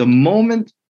 the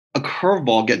moment a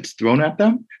curveball gets thrown at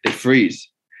them, they freeze.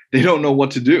 They don't know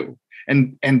what to do.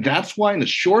 And that's why in the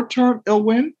short term, it'll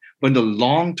win, but in the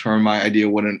long term, my idea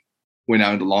wouldn't win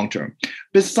out in the long term.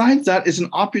 Besides that, it's an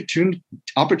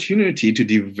opportunity to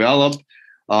develop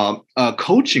a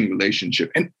coaching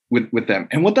relationship with them.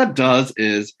 And what that does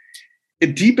is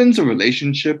it deepens a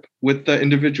relationship with the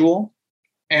individual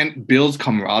and builds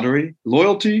camaraderie,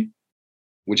 loyalty,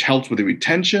 which helps with the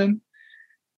retention.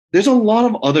 There's a lot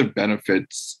of other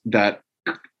benefits that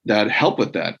help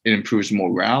with that. It improves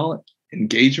morale,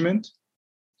 engagement.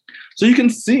 So you can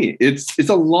see it's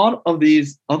a lot of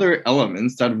these other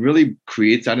elements that really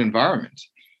creates that environment.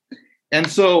 And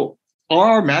so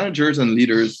are managers and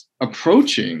leaders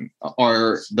approaching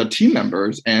the team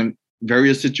members and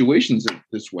various situations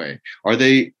this way? Are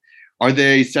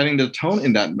they setting the tone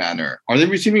in that manner? Are they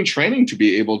receiving training to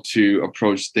be able to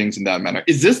approach things in that manner?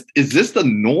 Is this the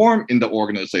norm in the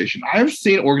organization? I've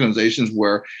seen organizations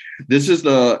where this is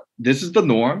the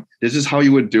norm. This is how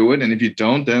you would do it, and if you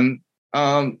don't, then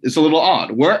it's a little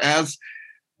odd. Whereas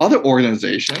other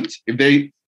organizations,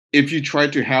 if you try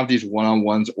to have these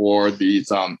one-on-ones or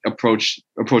these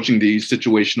approaching these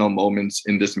situational moments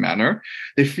in this manner,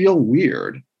 they feel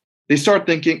weird. They start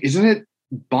thinking, isn't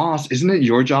it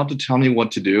your job to tell me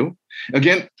what to do?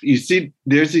 Again, you see,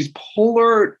 there's these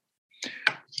polar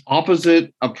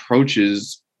opposite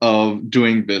approaches of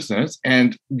doing business.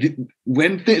 And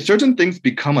when certain things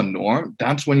become a norm,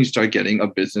 that's when you start getting a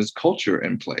business culture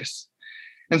in place.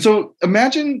 And so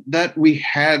imagine that we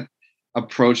had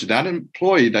approached that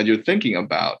employee that you're thinking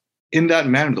about in that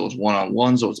manner, those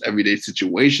one-on-ones, those everyday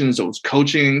situations, those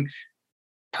coaching,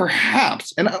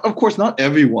 perhaps, and of course, not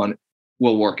everyone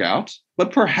will work out,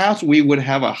 but perhaps we would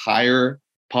have a higher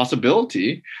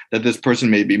possibility that this person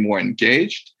may be more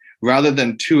engaged rather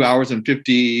than 2 hours and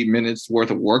 50 minutes worth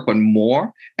of work, but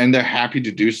more, and they're happy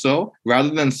to do so rather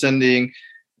than sending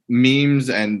memes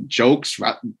and jokes.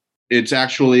 It's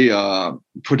actually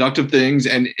productive things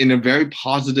and in a very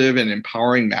positive and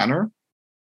empowering manner.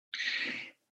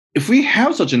 If we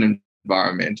have such an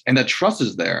environment and that trust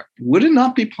is there, would it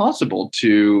not be possible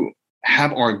to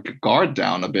have our guard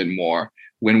down a bit more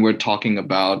when we're talking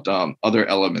about other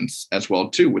elements as well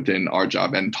too within our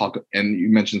job and you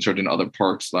mentioned certain other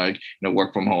perks like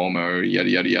work from home or yada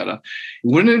yada yada.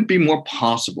 Wouldn't it be more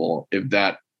possible if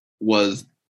that was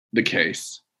the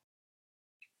case?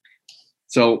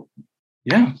 So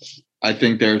yeah, I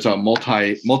think there's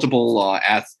multiple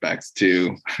aspects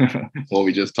to what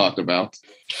we just talked about.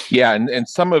 Yeah,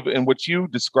 and what you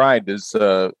described is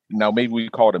now maybe we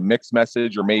call it a mixed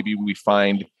message, or maybe we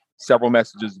find several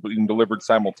messages being delivered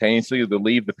simultaneously to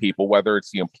leave the people, whether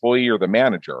it's the employee or the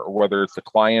manager, or whether it's the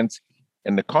client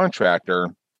and the contractor,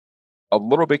 a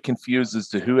little bit confused as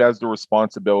to who has the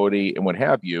responsibility and what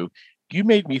have you. You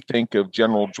made me think of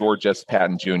General George S.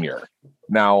 Patton Jr.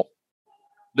 Now,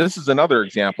 this is another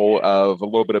example of a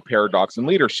little bit of paradox in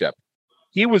leadership.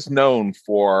 He was known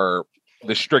for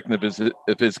the strictness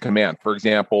of his command. For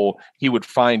example, he would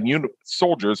fine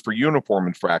soldiers for uniform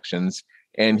infractions,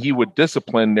 and he would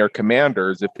discipline their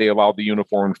commanders if they allowed the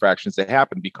uniform infractions to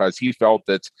happen, because he felt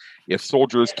that if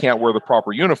soldiers can't wear the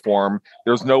proper uniform,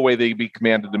 there's no way they'd be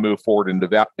commanded to move forward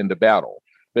into battle.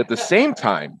 But at the same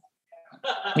time,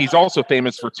 he's also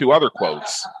famous for two other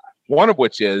quotes, one of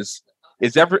which is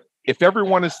if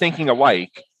everyone is thinking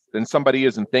alike, then somebody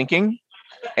isn't thinking.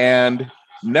 And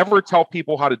never tell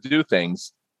people how to do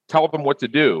things. Tell them what to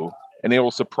do, and they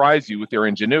will surprise you with their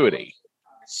ingenuity.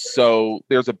 So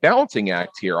there's a balancing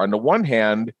act here. On the one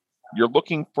hand, you're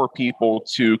looking for people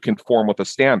to conform with a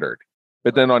standard.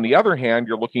 But then on the other hand,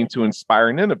 you're looking to inspire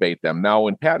and innovate them. Now,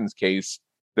 in Patton's case,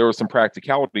 there was some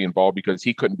practicality involved because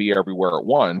he couldn't be everywhere at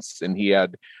once, and he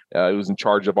was in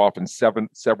charge of often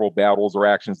several battles or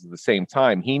actions at the same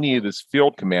time. He needed his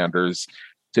field commanders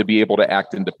to be able to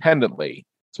act independently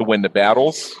to win the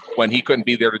battles when he couldn't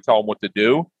be there to tell them what to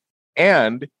do.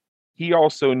 And he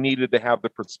also needed to have the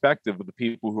perspective of the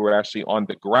people who are actually on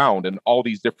the ground in all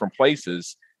these different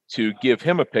places to give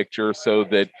him a picture so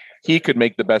that he could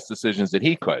make the best decisions that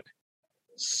he could.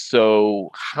 So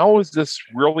how is this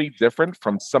really different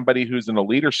from somebody who's in a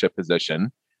leadership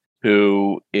position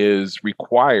who is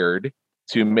required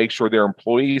to make sure their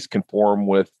employees conform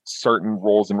with certain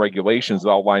rules and regulations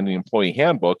outlined in the employee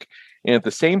handbook, and at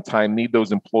the same time need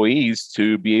those employees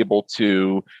to be able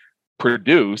to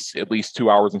produce at least 2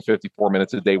 hours and 54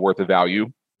 minutes a day worth of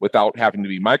value without having to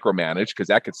be micromanaged, because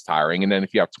that gets tiring. And then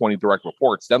if you have 20 direct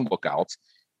reports, then look out.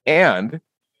 And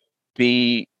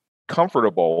be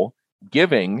comfortable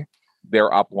giving their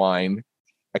upline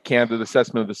a candid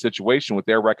assessment of the situation with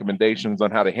their recommendations on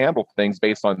how to handle things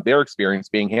based on their experience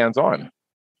being hands-on.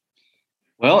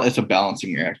 Well, it's a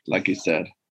balancing act, like you said.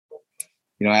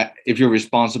 If you're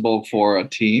responsible for a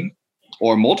team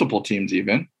or multiple teams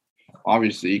even,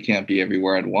 obviously you can't be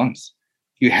everywhere at once.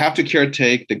 You have to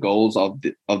caretake the goals of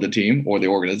the team or the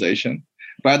organization,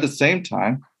 but at the same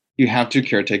time, you have to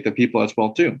caretake the people as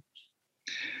well too.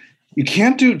 You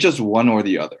can't do just one or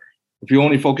the other. If you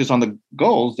only focus on the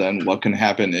goals, then what can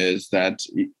happen is that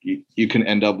you can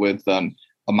end up with a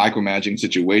micromanaging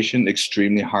situation,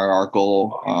 extremely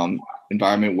hierarchical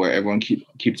environment where everyone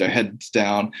keeps their heads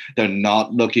down. They're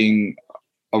not looking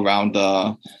around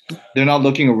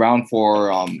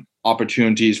for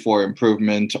opportunities for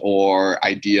improvement or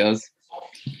ideas.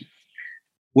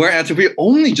 Whereas if we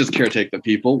only just caretake the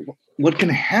people, what can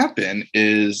happen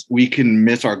is we can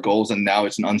miss our goals, and now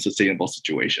it's an unsustainable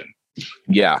situation.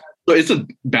 Yeah. So it's a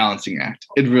balancing act.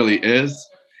 It really is.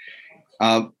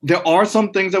 There are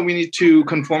some things that we need to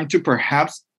conform to,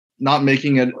 perhaps not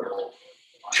making it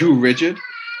too rigid.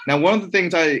 Now, one of the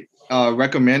things I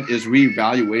recommend is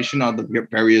reevaluation of the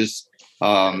various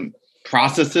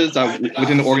processes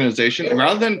within the organization,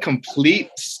 rather than complete,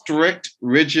 strict,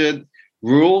 rigid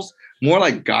rules, more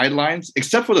like guidelines,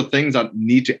 except for the things that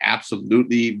need to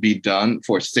absolutely be done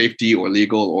for safety or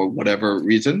legal or whatever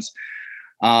reasons.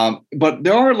 But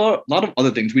there are a lot of other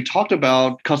things. We talked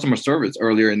about customer service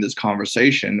earlier in this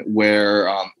conversation, where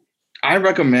I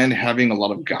recommend having a lot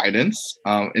of guidance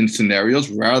in scenarios,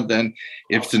 rather than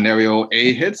if scenario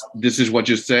A hits, this is what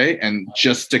you say, and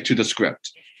just stick to the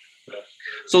script.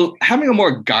 So having a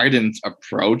more guidance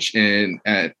approach in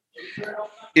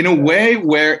a way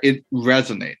where it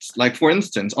resonates. Like, for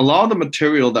instance, a lot of the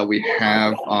material that we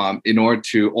have in order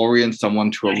to orient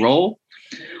someone to a role,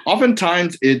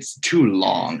 oftentimes it's too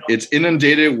long. It's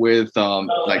inundated with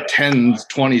like 10,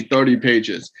 20, 30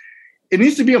 pages. It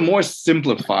needs to be a more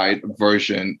simplified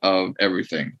version of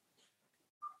everything.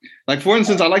 Like, for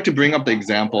instance, I like to bring up the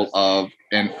example of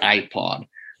an iPod.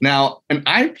 Now, an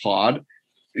iPod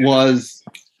was,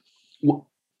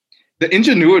 the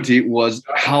ingenuity was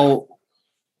how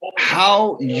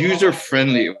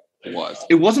user-friendly it was.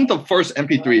 It wasn't the first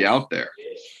MP3 out there,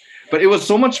 but it was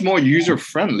so much more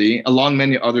user-friendly along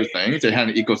many other things. It had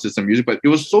an ecosystem user, but it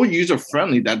was so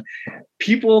user-friendly that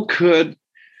people could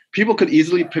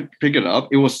easily pick it up.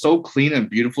 It was so clean and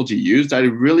beautiful to use that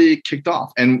it really kicked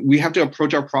off. And we have to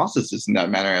approach our processes in that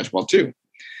manner as well too.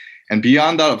 And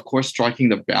beyond that, of course, striking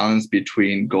the balance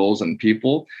between goals and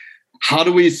people. How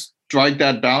do we strike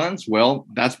that balance? Well,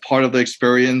 that's part of the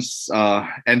experience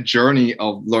and journey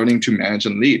of learning to manage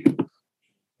and lead.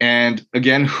 And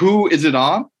again, who is it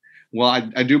on? Well,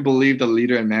 I do believe the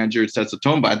leader and manager sets the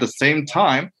tone, but at the same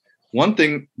time, one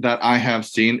thing that I have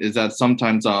seen is that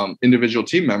sometimes individual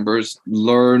team members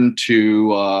learn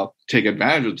to take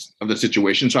advantage of the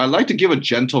situation. So I like to give a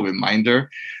gentle reminder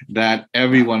that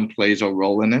everyone plays a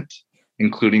role in it,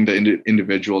 including the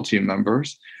individual team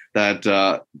members, that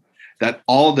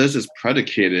all this is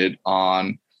predicated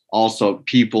on also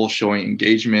people showing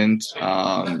engagement,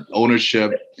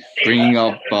 ownership, bringing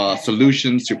up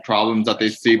solutions to problems that they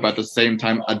see, but at the same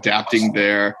time adapting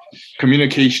their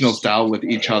communicational style with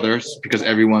each other, because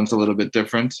everyone's a little bit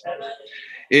different.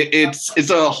 It's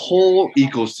a whole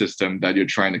ecosystem that you're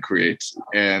trying to create.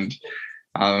 And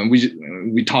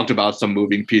we talked about some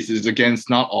moving pieces. Again, it's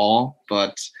not all,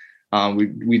 but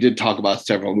we did talk about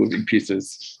several moving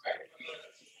pieces.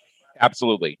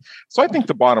 Absolutely. So I think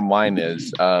the bottom line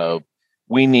is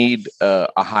we need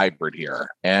a hybrid here,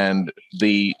 and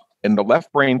the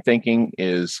left brain thinking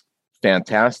is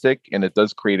fantastic, and it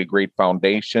does create a great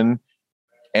foundation.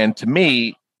 And to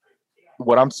me,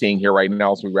 what I'm seeing here right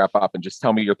now as we wrap up, and just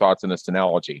tell me your thoughts on this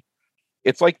analogy.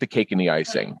 It's like the cake and the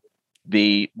icing.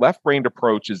 The left-brained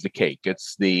approach is the cake.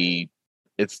 It's the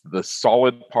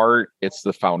solid part. It's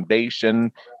the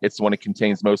foundation. It's the one that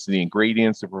contains most of the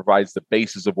ingredients. It provides the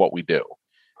basis of what we do.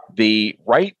 The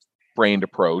right-brained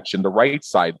approach and the right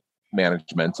side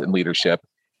management and leadership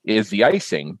is the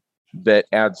icing that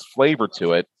adds flavor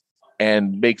to it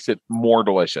and makes it more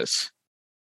delicious.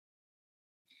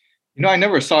 I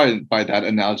never saw it by that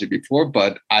analogy before,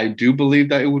 but I do believe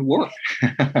that it would work.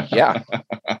 Yeah.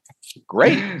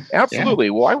 Great. Absolutely.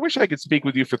 Yeah. Well, I wish I could speak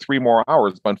with you for 3 more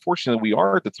hours, but unfortunately we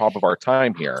are at the top of our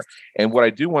time here. And what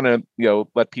I do want to,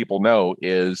 let people know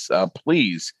is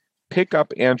please pick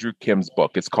up Andrew Kim's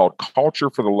book. It's called Culture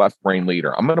for the Left Brain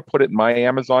Leader. I'm going to put it in my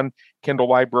Amazon Kindle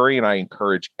library, and I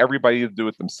encourage everybody to do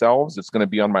it themselves. It's going to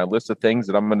be on my list of things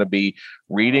that I'm going to be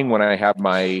reading when I have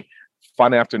my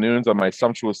fun afternoons on my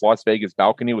sumptuous Las Vegas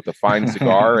balcony with a fine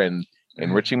cigar and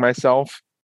enriching myself.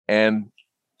 And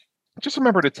just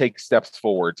remember to take steps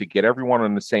forward to get everyone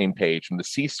on the same page, from the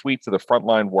C-suite to the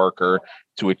frontline worker,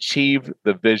 to achieve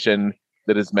the vision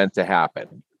that is meant to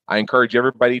happen. I encourage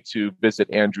everybody to visit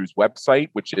Andrew's website,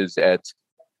 which is at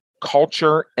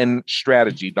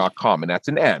cultureandstrategy.com. And that's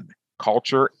an N,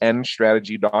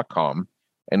 cultureandstrategy.com.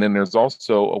 And then there's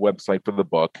also a website for the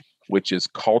book, which is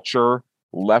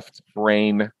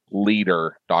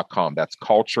cultureleftbrainleader.com. That's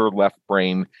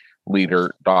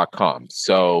cultureleftbrainleader.com.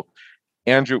 So,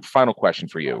 Andrew, final question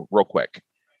for you, real quick.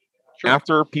 Sure.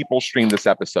 After people stream this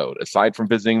episode, aside from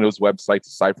visiting those websites,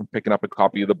 aside from picking up a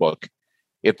copy of the book,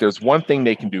 if there's one thing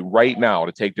they can do right now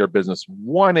to take their business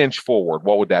 1 inch forward,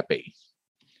 what would that be?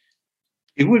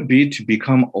 It would be to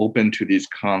become open to these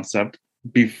concepts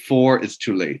before it's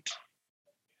too late.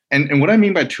 And what I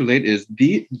mean by too late is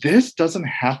this doesn't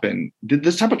happen.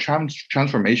 This type of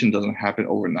transformation doesn't happen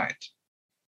overnight.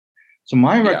 So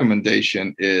my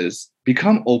recommendation is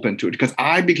become open to it, because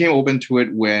I became open to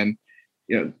it when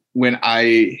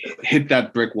I hit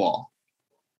that brick wall.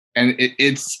 And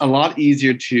it's a lot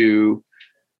easier to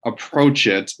approach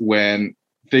it when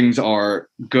things are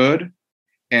good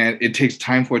and it takes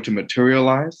time for it to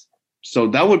materialize. So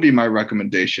that would be my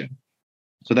recommendation,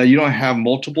 so that you don't have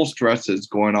multiple stresses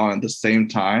going on at the same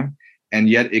time, and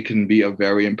yet it can be a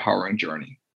very empowering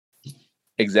journey.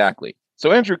 Exactly.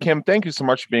 So Andrew Kim, thank you so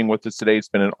much for being with us today. It's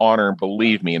been an honor, and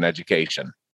believe me, in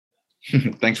education.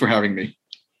 Thanks for having me.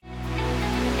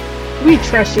 We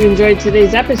trust you enjoyed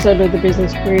today's episode of the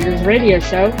Business Creators Radio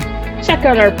Show. Check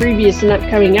out our previous and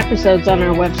upcoming episodes on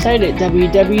our website at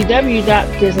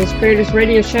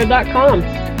www.businesscreatorsradioshow.com.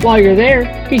 While you're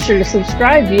there, be sure to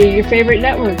subscribe via your favorite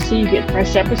network so you get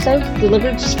fresh episodes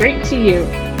delivered straight to you.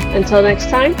 Until next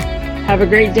time, have a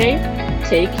great day.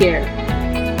 Take care.